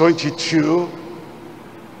 verse 22.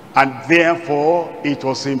 And therefore it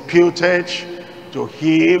was imputed to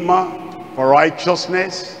him for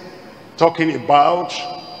righteousness, talking about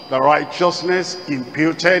the righteousness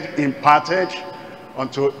imparted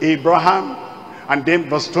unto Abraham. And then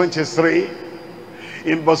verse 23,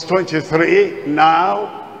 in verse 23,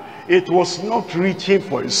 now it was not written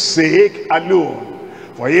for his sake alone,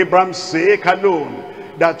 for Abraham's sake alone,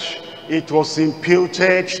 that it was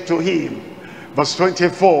imputed to him. Verse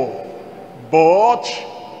 24, but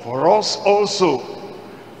for us also,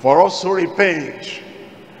 for us who repent,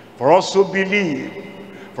 for us who believe,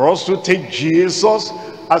 for us to take Jesus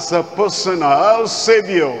as a personal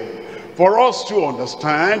Savior, for us to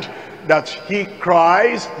understand that he,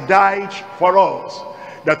 Christ, died for us,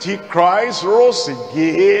 that he, Christ, rose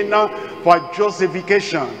again for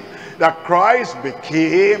justification, that Christ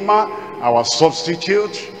became our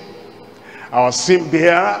substitute, our sin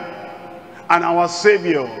bearer, and our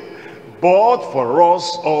Savior. But for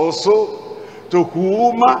us also, to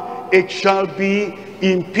whom it shall be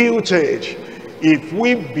imputed, if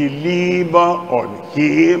we believe on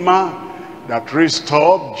him that raised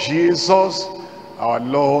up Jesus, our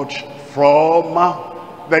Lord, from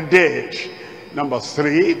the dead. Number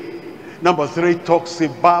three talks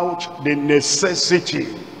about the necessity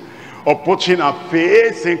of putting our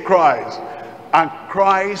faith in Christ, and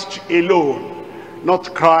Christ alone.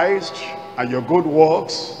 Not Christ and your good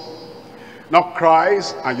works, not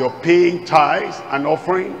Christ and your paying tithes and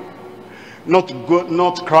offering,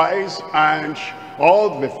 not Christ and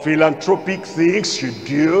all the philanthropic things you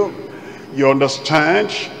do. You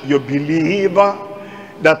understand, you believe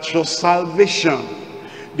that your salvation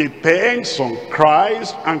depends on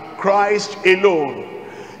Christ and Christ alone.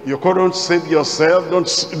 You couldn't save yourself.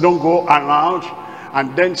 Don't go around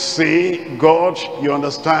and then say, God, you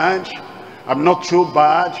understand, I'm not too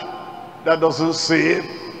bad. That doesn't save.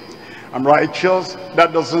 I'm righteous.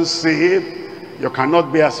 That doesn't save. You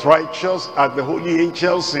cannot be as righteous as the holy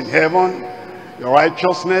angels in heaven. Your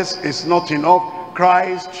righteousness is not enough.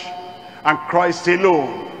 Christ and Christ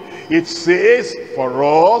alone. It says, for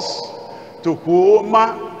us, to whom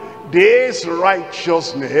this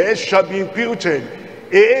righteousness shall be imputed,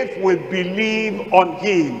 if we believe on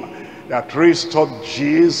him that raised up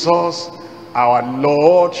Jesus, our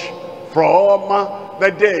Lord, from the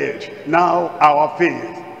dead. Now our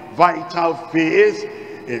faith, vital faith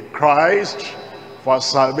in Christ for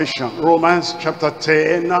salvation. Romans chapter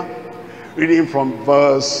 10, reading from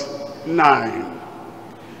verse 9.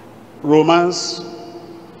 Romans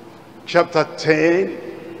chapter 10,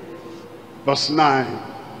 verse 9.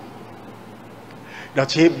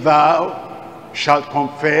 That if thou shalt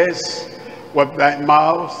confess with thy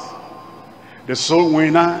mouth, the soul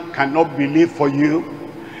winner cannot believe for you,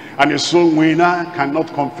 and the soul winner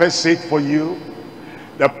cannot confess it for you.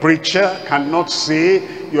 The preacher cannot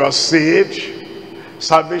say you are saved.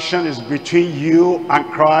 Salvation is between you and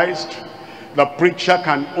Christ. The preacher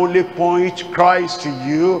can only point Christ to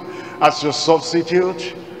you as your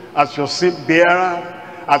substitute, as your sin bearer,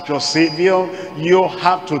 as your Savior, you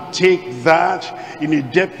have to take that in a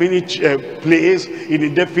definite place, in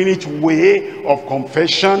a definite way of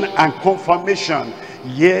confession and confirmation.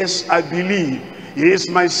 Yes, I believe He is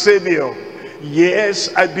my Savior.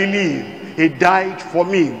 Yes, I believe He died for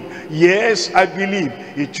me. Yes, I believe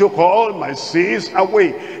He took all my sins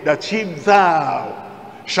away. That if thou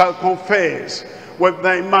shalt confess with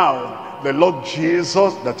thy mouth the Lord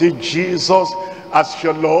Jesus, that is Jesus as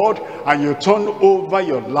your Lord, and you turn over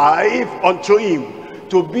your life unto Him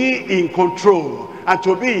to be in control and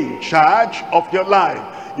to be in charge of your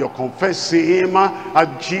life, you confess Him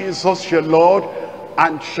as Jesus your Lord,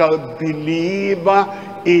 and shall believe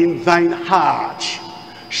in thine heart,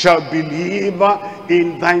 shall believe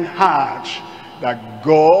in thine heart that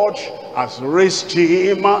God has raised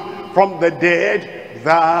Him from the dead,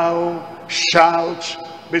 thou shalt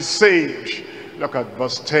be saved. Look at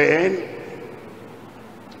verse 10.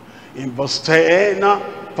 In verse 10,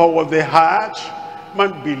 for with the heart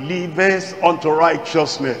man believeth unto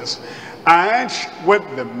righteousness, and with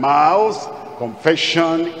the mouth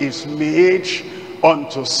confession is made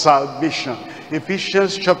unto salvation.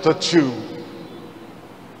 Ephesians chapter 2,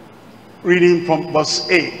 reading from verse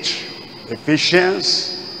 8.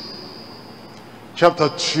 Ephesians chapter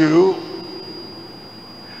 2,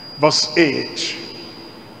 verse 8.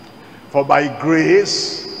 For by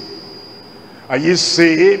grace are ye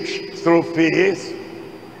saved through faith,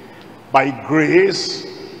 by grace,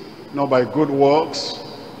 not by good works,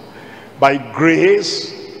 by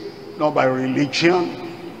grace, not by religion,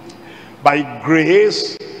 by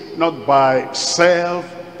grace, not by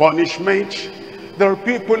self-punishment. There are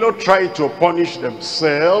people who try to punish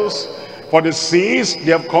themselves for the sins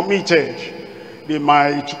they have committed. They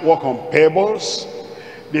might walk on pebbles,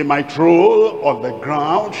 they might roll on the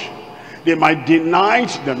ground, they might deny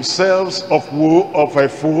themselves of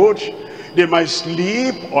food, they might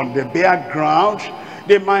sleep on the bare ground,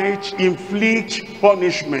 they might inflict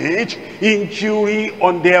punishment, injury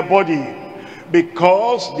on their body,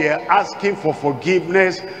 because they are asking for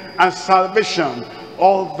forgiveness and salvation.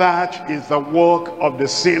 All that is the work of the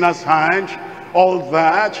sinner's hand. All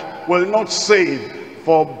that will not save.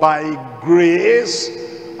 For by grace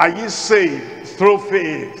are ye saved through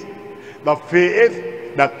faith. The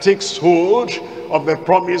faith that takes hold of the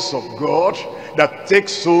promise of God, that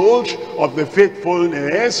takes hold of the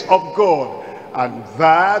faithfulness of God, and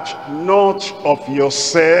that not of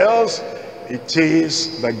yourselves, it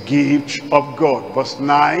is the gift of God. Verse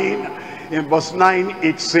 9. In verse 9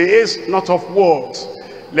 it says, not of works,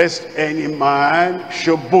 lest any man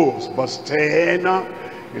should boast. Verse 10,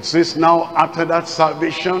 it says, now after that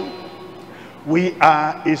salvation, we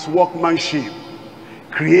are His workmanship,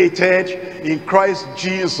 created in Christ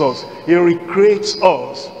Jesus. He recreates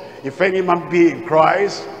us. If any man be in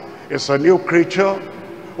Christ, is a new creature.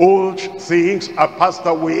 Old things are passed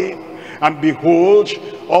away, and behold,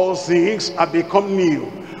 all things are become new.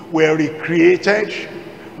 We're recreated,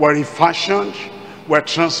 we're refashioned, we're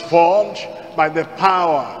transformed by the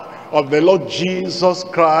power of the Lord Jesus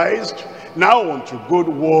Christ, now unto good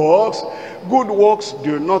works. Good works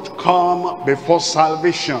do not come before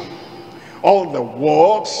salvation. All the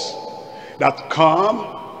works that come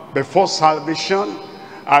before salvation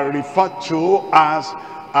are referred to as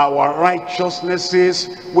our righteousnesses,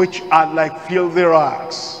 which are like filthy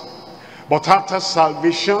rags. But after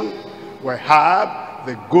salvation, we have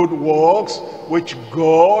the good works which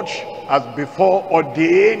God has before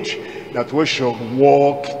ordained that we should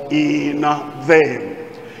walk in them.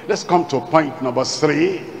 Let's come to point number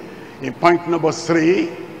 3. In point number 3,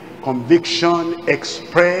 conviction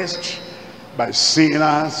expressed by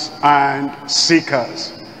sinners and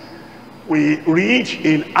seekers. We read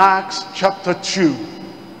in Acts chapter 2,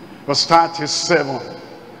 verse 37.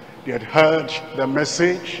 They had heard the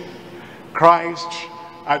message. Christ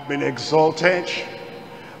had been exalted,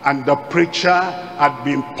 and the preacher had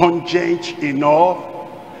been pungent enough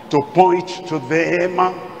to point to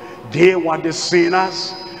them. They were the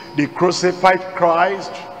sinners. They crucified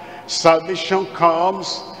Christ. Salvation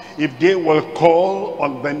comes if they will call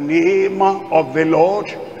on the name of the Lord.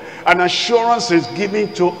 An assurance is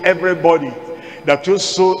given to everybody that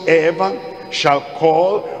whosoever shall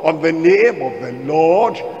call on the name of the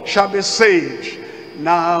Lord shall be saved.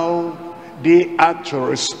 Now they have to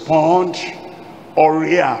respond or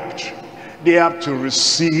react. They have to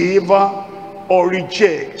receive or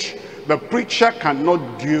reject. The preacher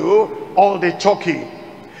cannot do all the talking.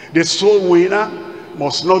 The soul winner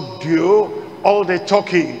must not do all the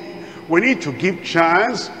talking. We need to give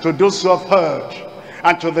chance to those who have heard,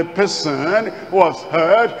 and to the person who has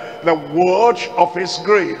heard the word of His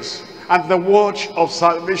grace and the word of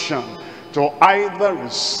salvation, to either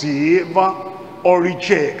receive or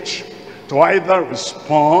reject, to either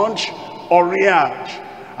respond or react.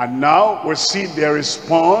 And now we see their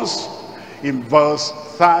response in verse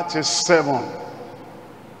 37.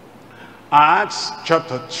 Acts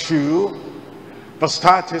chapter 2, verse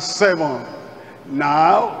 37.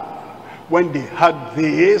 Now, when they heard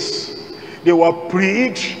this, they were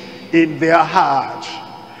pricked in their heart,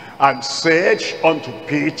 and said unto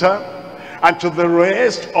Peter and to the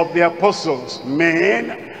rest of the apostles,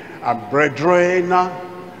 Men and brethren,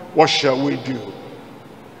 what shall we do?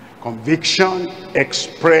 Conviction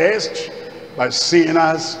expressed by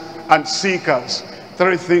sinners and seekers.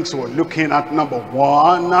 Three things we're looking at. Number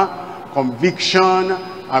one, conviction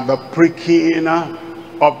and the pricking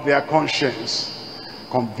of their conscience.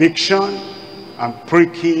 Conviction and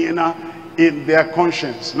pricking in their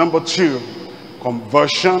conscience. Number two,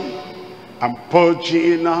 conversion and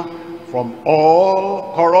purging from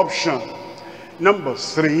all corruption. Number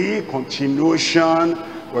three, continuation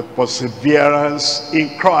with perseverance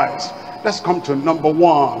in Christ. Let's come to number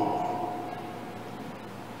one.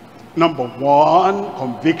 Number one,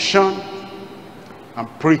 conviction and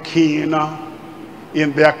pricking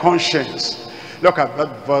in their conscience. Look at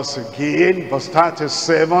that verse again, verse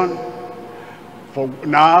 37. For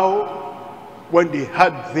now, when they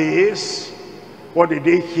heard this, what did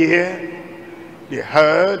they hear? They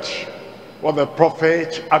heard what the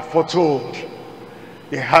prophet had foretold.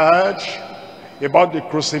 They heard about the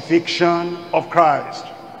crucifixion of Christ.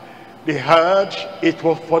 They heard it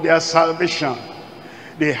was for their salvation.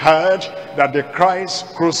 They heard that the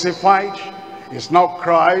Christ crucified is now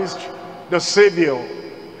Christ the Savior.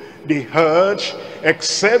 They heard,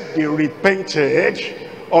 except they repented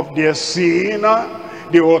of their sin,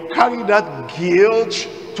 they will carry that guilt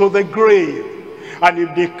to the grave. And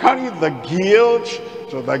if they carry the guilt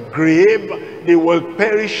to the grave, they will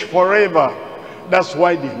perish forever. That's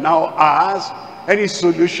why they now ask, any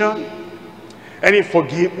solution, any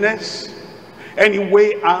forgiveness, any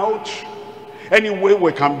way out, any way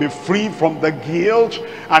we can be free from the guilt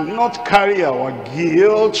and not carry our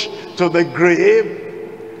guilt to the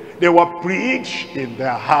grave. They were preached in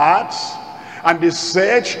their hearts, and they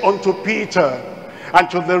said unto Peter and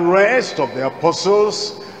to the rest of the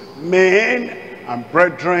apostles, Men and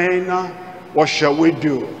brethren, what shall we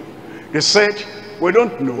do? They said, we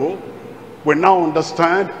don't know. We now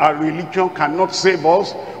understand our religion cannot save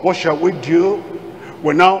us. What shall we do?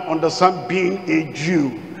 We now understand being a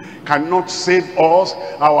Jew cannot save us.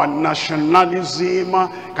 Our nationalism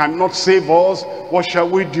cannot save us. What shall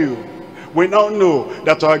we do? We now know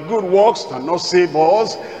that our good works cannot save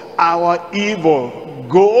us. Our evil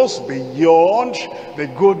goes beyond the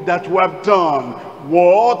good that we have done.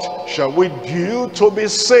 What shall we do to be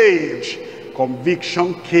saved?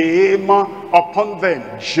 Conviction came upon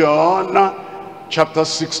them. John chapter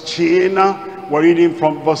 16, we're reading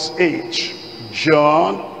from verse 8.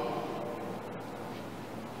 John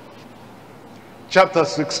chapter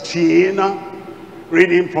 16,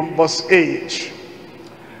 reading from verse 8.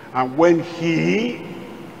 And when he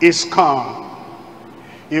is come,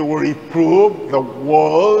 he will reprove the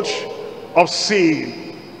world of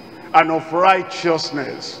sin and of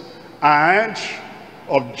righteousness and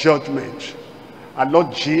of judgment. And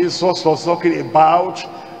Lord Jesus was talking about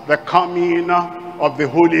the coming of the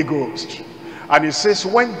Holy Ghost. And he says,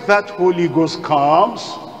 when that Holy Ghost comes,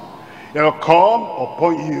 it will come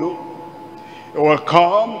upon you, it will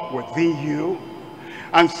come within you,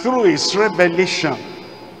 and through his revelation,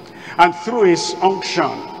 and through his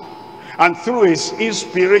unction, and through his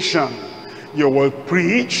inspiration, you will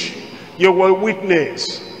preach, you will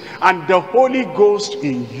witness, and the Holy Ghost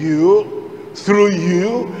in you, through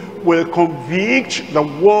you, will convict the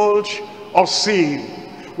world of sin,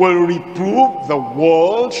 will reprove the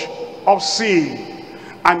world of sin,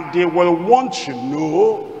 and they will want to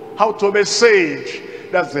know how to be saved.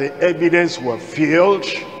 That's the evidence. We're filled,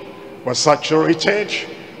 we're saturated,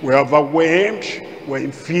 we're overwhelmed,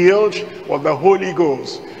 we're filled with the Holy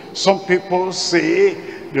Ghost. Some people say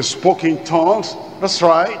they spoke in tongues. That's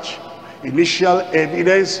right. Initial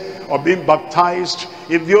evidence of being baptized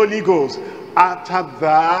in the Holy Ghost. After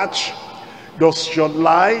that, does your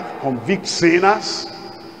life convict sinners?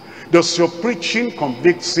 Does your preaching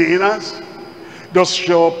convict sinners? Does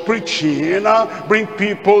your preaching bring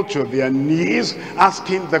people to their knees,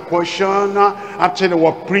 asking the question after they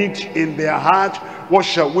were preached in their heart, what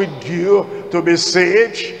shall we do to be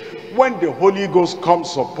saved? When the Holy Ghost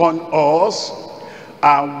comes upon us,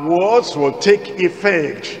 our words will take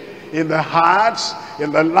effect in the hearts,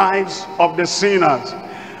 in the lives of the sinners.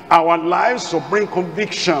 Our lives will bring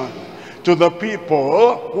conviction to the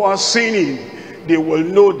people who are sinning. They will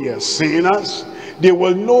know they are sinners. They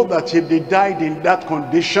will know that if they died in that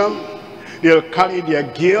condition, they'll carry their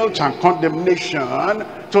guilt and condemnation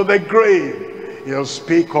to the grave. He'll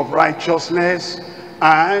speak of righteousness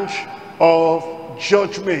and of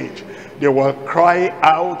judgment. They will cry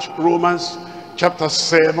out, Romans chapter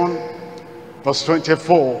 7, verse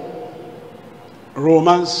 24.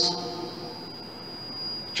 Romans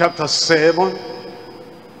chapter 7,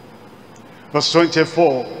 verse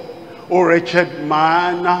 24. O wretched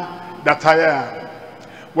man that I am.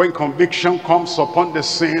 When conviction comes upon the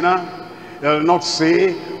sinner, he'll not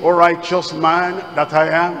say, O righteous man that I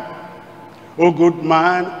am, O good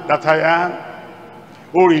man that I am,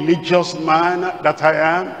 O religious man that I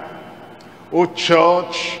am, O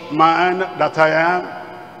church man that I am,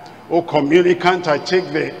 O communicant, I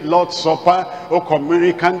take the Lord's Supper, O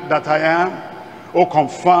communicant that I am, O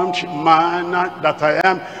confirmed man that I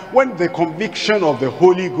am. When the conviction of the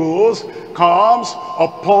Holy Ghost comes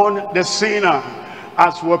upon the sinner,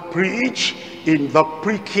 as we preach in the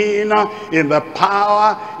pricking, in the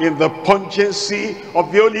power, in the pungency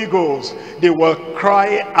of the Holy Ghost, they will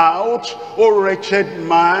cry out, O wretched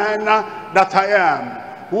man that I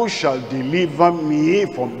am, who shall deliver me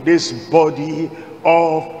from this body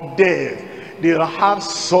of death? They'll have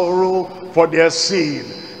sorrow for their sin.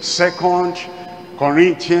 2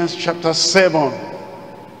 Corinthians chapter 7.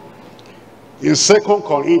 In 2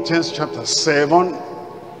 Corinthians chapter 7,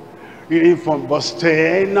 reading from verse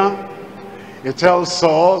 10, it tells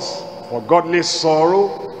us, for godly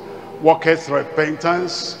sorrow worketh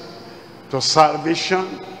repentance to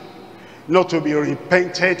salvation, not to be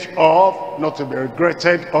repented of, not to be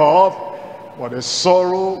regretted of, but the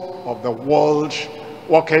sorrow of the world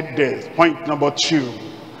worketh death. Point number 2.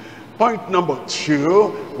 Point number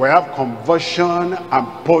 2, we have conversion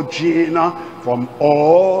and purging from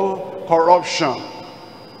all corruption.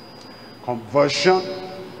 Conversion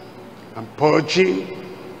and purging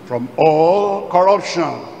from all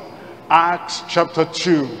corruption. Acts chapter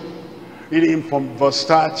 2, reading from verse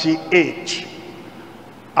 38.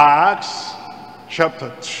 Acts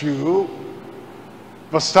chapter 2,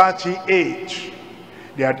 verse 38.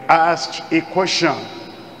 They had asked a question.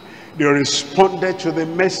 They responded to the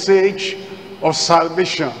message of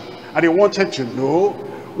salvation, and they wanted to know,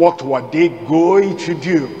 what were they going to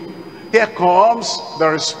do? Here comes the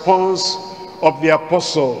response of the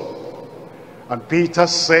apostle. And Peter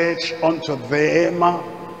said unto them,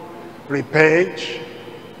 repent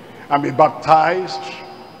and be baptized,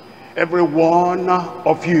 every one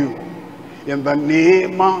of you, in the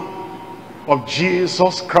name of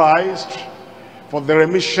Jesus Christ, for the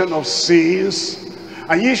remission of sins,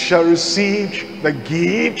 and ye shall receive the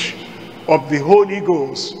gift of the Holy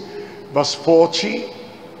Ghost. Verse 40,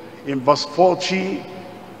 in verse 40,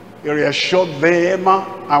 he reassured them,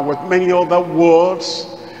 and with many other words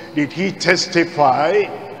did he testify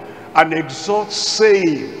and exhort,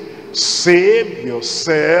 saying, save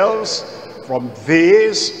yourselves from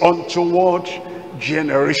this untoward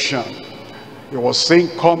generation. He was saying,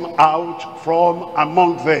 come out from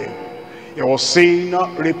among them. He was saying,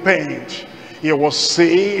 repent. He was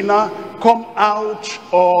saying, come out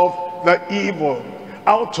of the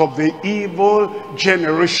evil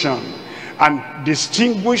generation, and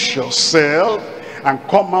distinguish yourself, and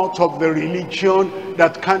come out of the religion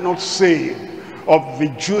that cannot save, of the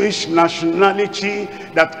Jewish nationality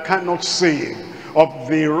that cannot save, of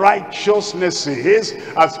the righteousnesses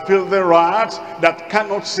as filthy rags that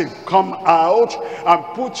cannot save. Come out and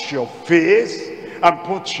put your faith and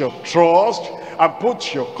put your trust and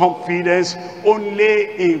put your confidence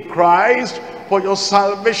only in Christ for your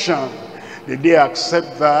salvation. Did they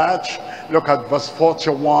accept that? Look at verse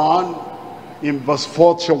 41. In verse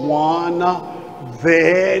 41,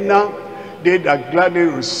 then they that gladly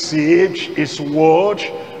received his word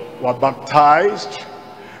were baptized,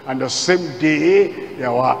 and the same day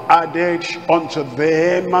there were added unto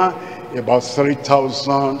them about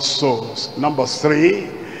 3,000 souls. Number 3,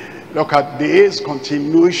 look at this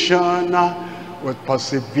continuation with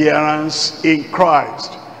perseverance in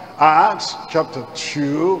Christ. Acts chapter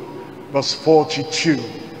 2, verse 42.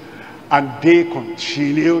 And they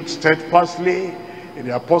continued steadfastly in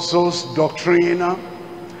the apostles' doctrine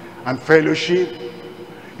and fellowship.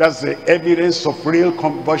 That's the evidence of real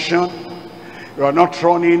conversion. You are not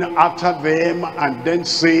running after them and then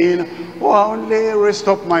saying, oh, I only raised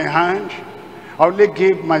up my hand, I only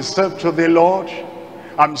gave myself to the Lord,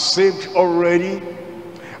 I'm saved already.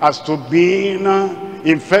 As to being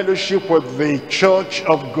in fellowship with the church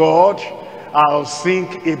of God, I'll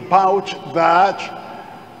think about that.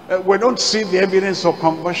 We don't see the evidence of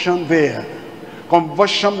conversion there.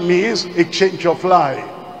 Conversion means a change of life.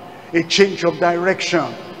 a change of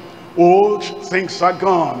direction. Old things are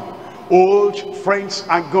gone. Old friends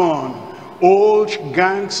are gone. Old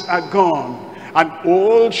gangs are gone. And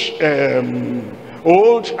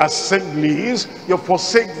old assemblies, you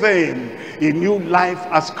forsake them. A new life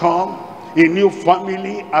has come. A new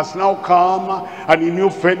family has now come, and a new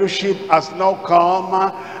fellowship has now come,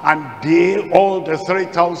 and they, all the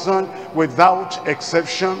 3,000 without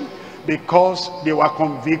exception, because they were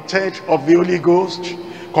convicted of the Holy Ghost,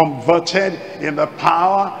 converted in the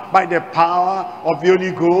power, by the power of the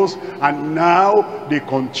Holy Ghost, and now they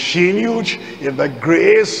continued in the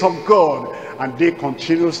grace of God, and they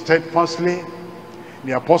continue steadfastly in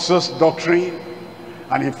the apostles' doctrine,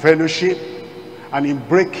 and in fellowship, and in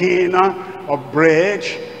breaking of bread,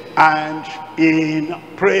 and in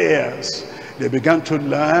prayers. They began to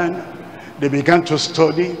learn, they began to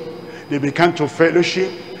study, they began to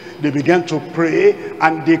fellowship, they began to pray,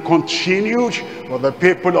 and they continued for the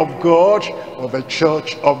people of God, for the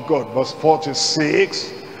church of God. Verse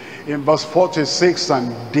 46, in verse 46,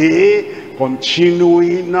 and they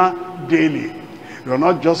continuing daily. You're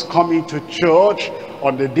not just coming to church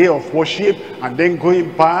on the day of worship and then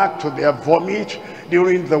going back to their vomit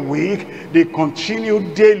during the week. They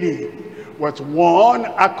continue daily with one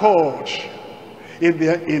accord in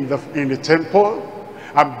the temple,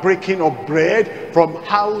 and breaking of bread from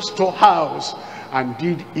house to house, and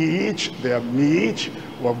did eat their meat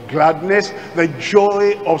with gladness. The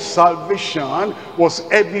joy of salvation was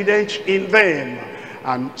evident in them,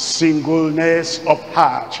 and singleness of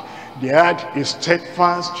heart. They had a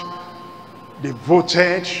steadfast,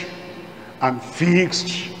 devoted, and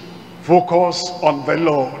fixed focus on the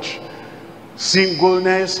Lord.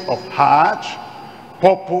 Singleness of heart,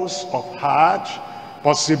 purpose of heart,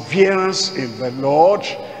 perseverance in the Lord.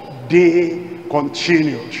 They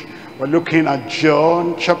continued. We're looking at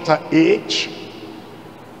John chapter 8.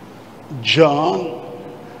 John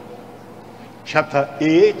chapter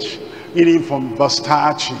 8, reading from verse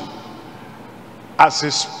 30. As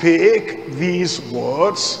he spake these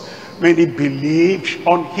words, many believed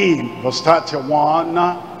on him. Verse 31.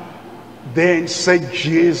 Then said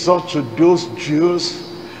Jesus to those Jews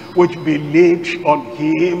which believed on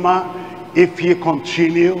him, if ye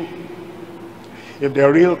continue, if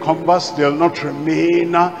they're real converts, they'll not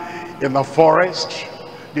remain in the forest,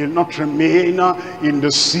 they'll not remain in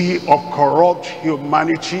the sea of corrupt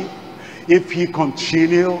humanity. If ye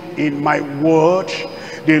continue in my word,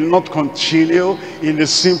 they'll not continue in the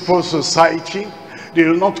sinful society. They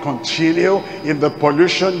will not continue in the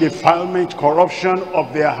pollution, defilement, corruption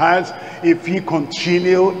of their hearts. If ye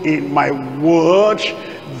continue in my word,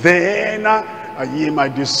 then are ye my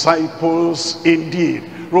disciples indeed.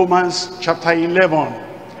 Romans chapter 11,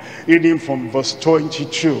 reading from verse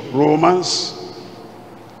 22. Romans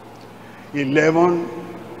 11,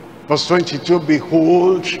 verse 22.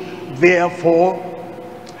 Behold, therefore,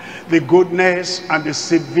 the goodness and the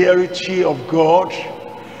severity of God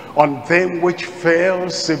on them which fell,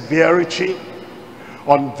 severity.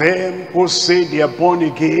 On them who say they are born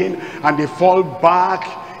again and they fall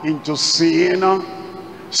back into sin,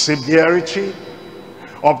 severity.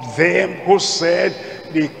 Of them who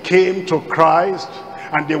said they came to Christ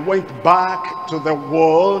and they went back to the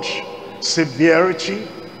world, severity,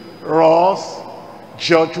 wrath,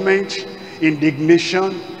 judgment,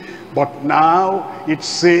 indignation. But now it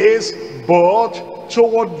says, but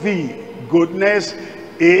toward thee goodness,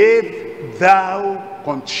 if thou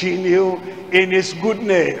continue in his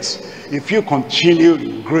goodness. If you continue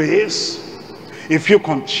in grace, if you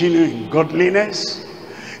continue in godliness,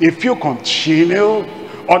 if you continue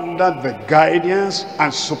under the guidance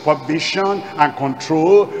and supervision and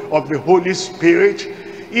control of the Holy Spirit,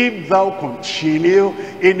 if thou continue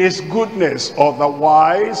in his goodness,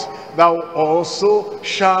 otherwise thou also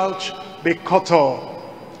shalt be cut off.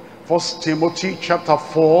 1 Timothy chapter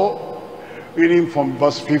 4, reading from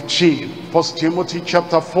verse 15. 1 Timothy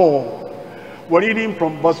chapter 4. We're reading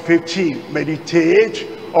from verse 15. Meditate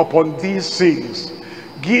upon these things.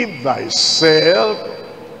 Give thyself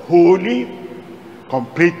wholly,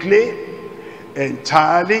 completely,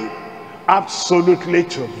 entirely, absolutely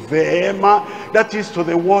to them, that is to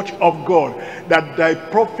the word of God, that thy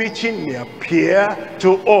profiting may appear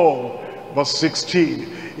to all. Verse 16.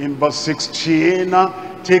 In verse 16,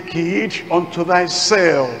 take heed unto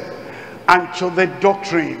thyself and to the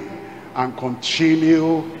doctrine, and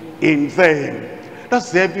continue in them.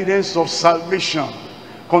 That's the evidence of salvation.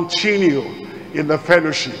 Continue in the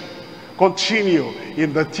fellowship. Continue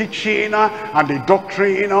in the teaching and the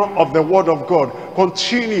doctrine of the word of God.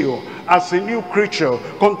 Continue as a new creature.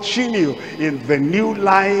 Continue in the new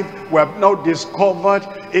life we have now discovered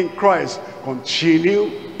in Christ.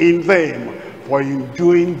 Continue in them. For in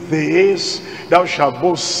doing this, thou shalt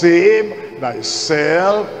both save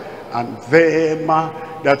thyself and them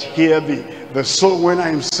that hear thee. The soul winner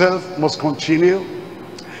himself must continue.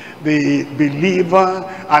 The believer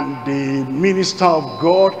and the minister of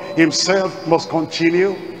God himself must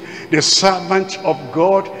continue. The servant of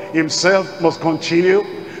God himself must continue.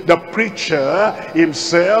 The preacher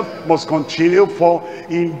himself must continue. For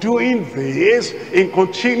in doing this, in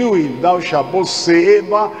continuing, thou shalt both save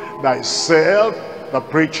thyself, the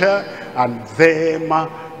preacher, and them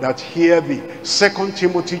that hear thee. 2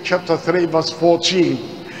 Timothy chapter 3 verse 14.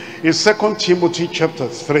 In 2 Timothy chapter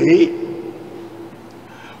 3,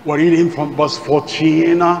 we're reading from verse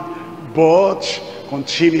 14. But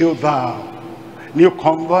continue thou. New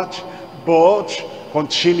convert, but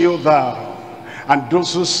continue thou. And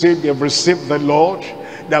those who say they have received the Lord,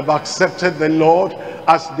 they have accepted the Lord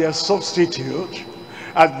as their substitute,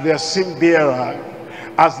 as their sin bearer,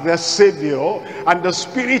 as their Savior, and the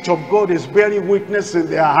Spirit of God is bearing witness in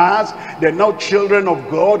their hearts, they're now children of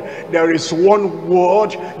God. There is one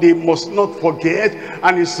word they must not forget,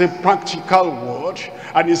 and it's a practical word,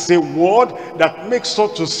 and it's a word that makes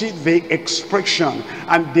us to see the expression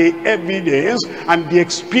and the evidence and the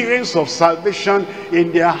experience of salvation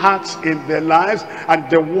in their hearts, in their lives. And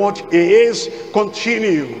the word is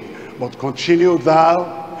continue. But continue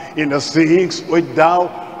thou in the things which thou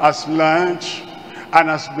hast learned and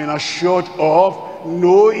hast been assured of,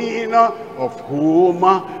 knowing of whom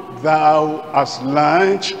thou hast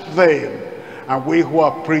learned them. And we who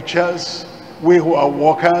are preachers, we who are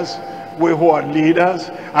workers, we who are leaders,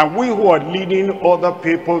 and we who are leading other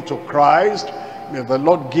people to Christ, may the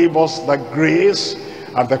Lord give us the grace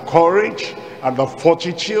and the courage and the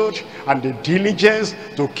fortitude and the diligence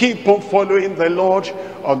to keep on following the Lord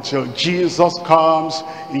until Jesus comes,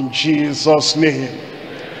 in Jesus' name.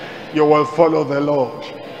 You will follow the Lord.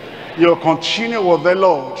 You'll continue with the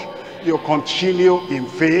Lord. You'll continue in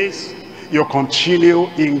faith. You'll continue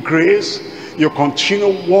in grace. You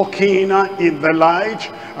continue walking in the light,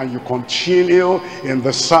 and you continue in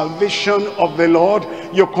the salvation of the Lord.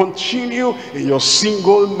 You continue in your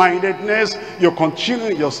single-mindedness. You continue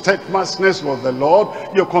in your steadfastness with the Lord.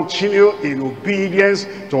 You continue in obedience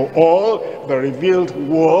to all the revealed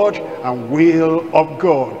word and will of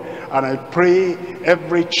God. And I pray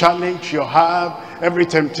every challenge you have, every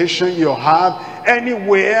temptation you have,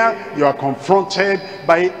 anywhere you are confronted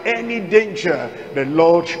by any danger, the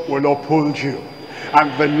Lord will uphold you.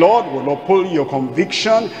 And the Lord will uphold your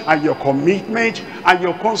conviction and your commitment and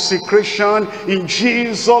your consecration in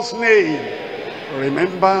Jesus' name.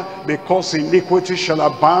 Remember, because iniquity shall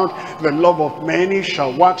abound, the love of many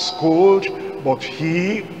shall wax cold, but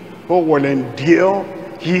he who will endure,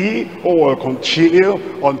 he who will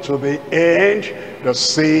continue unto the end, the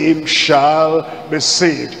same shall be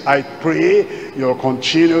saved. I pray you'll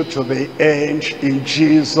continue to the end in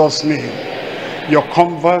Jesus' name. Your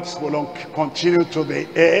converts will continue to the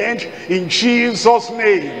end in Jesus'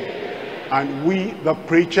 name. And we, the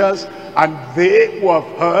preachers, and they who have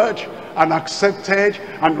heard and accepted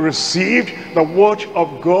and received the word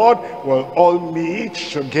of God will all meet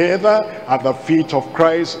together at the feet of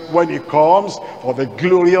Christ when he comes for the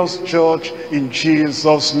glorious church in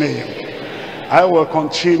Jesus' name. I will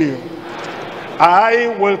continue.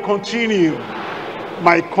 I will continue.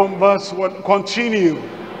 My converts will continue.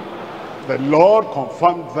 The Lord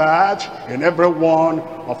confirmed that in every one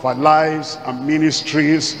of our lives and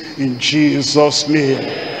ministries in Jesus'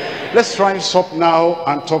 name. Let's rise up now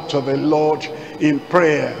and talk to the Lord in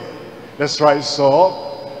prayer. Let's rise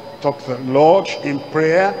up, talk to the Lord in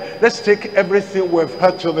prayer. Let's take everything we've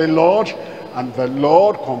heard to the Lord, and the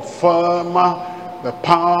Lord confirm the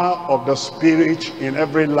power of the Spirit in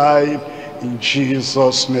every life in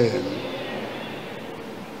Jesus' name.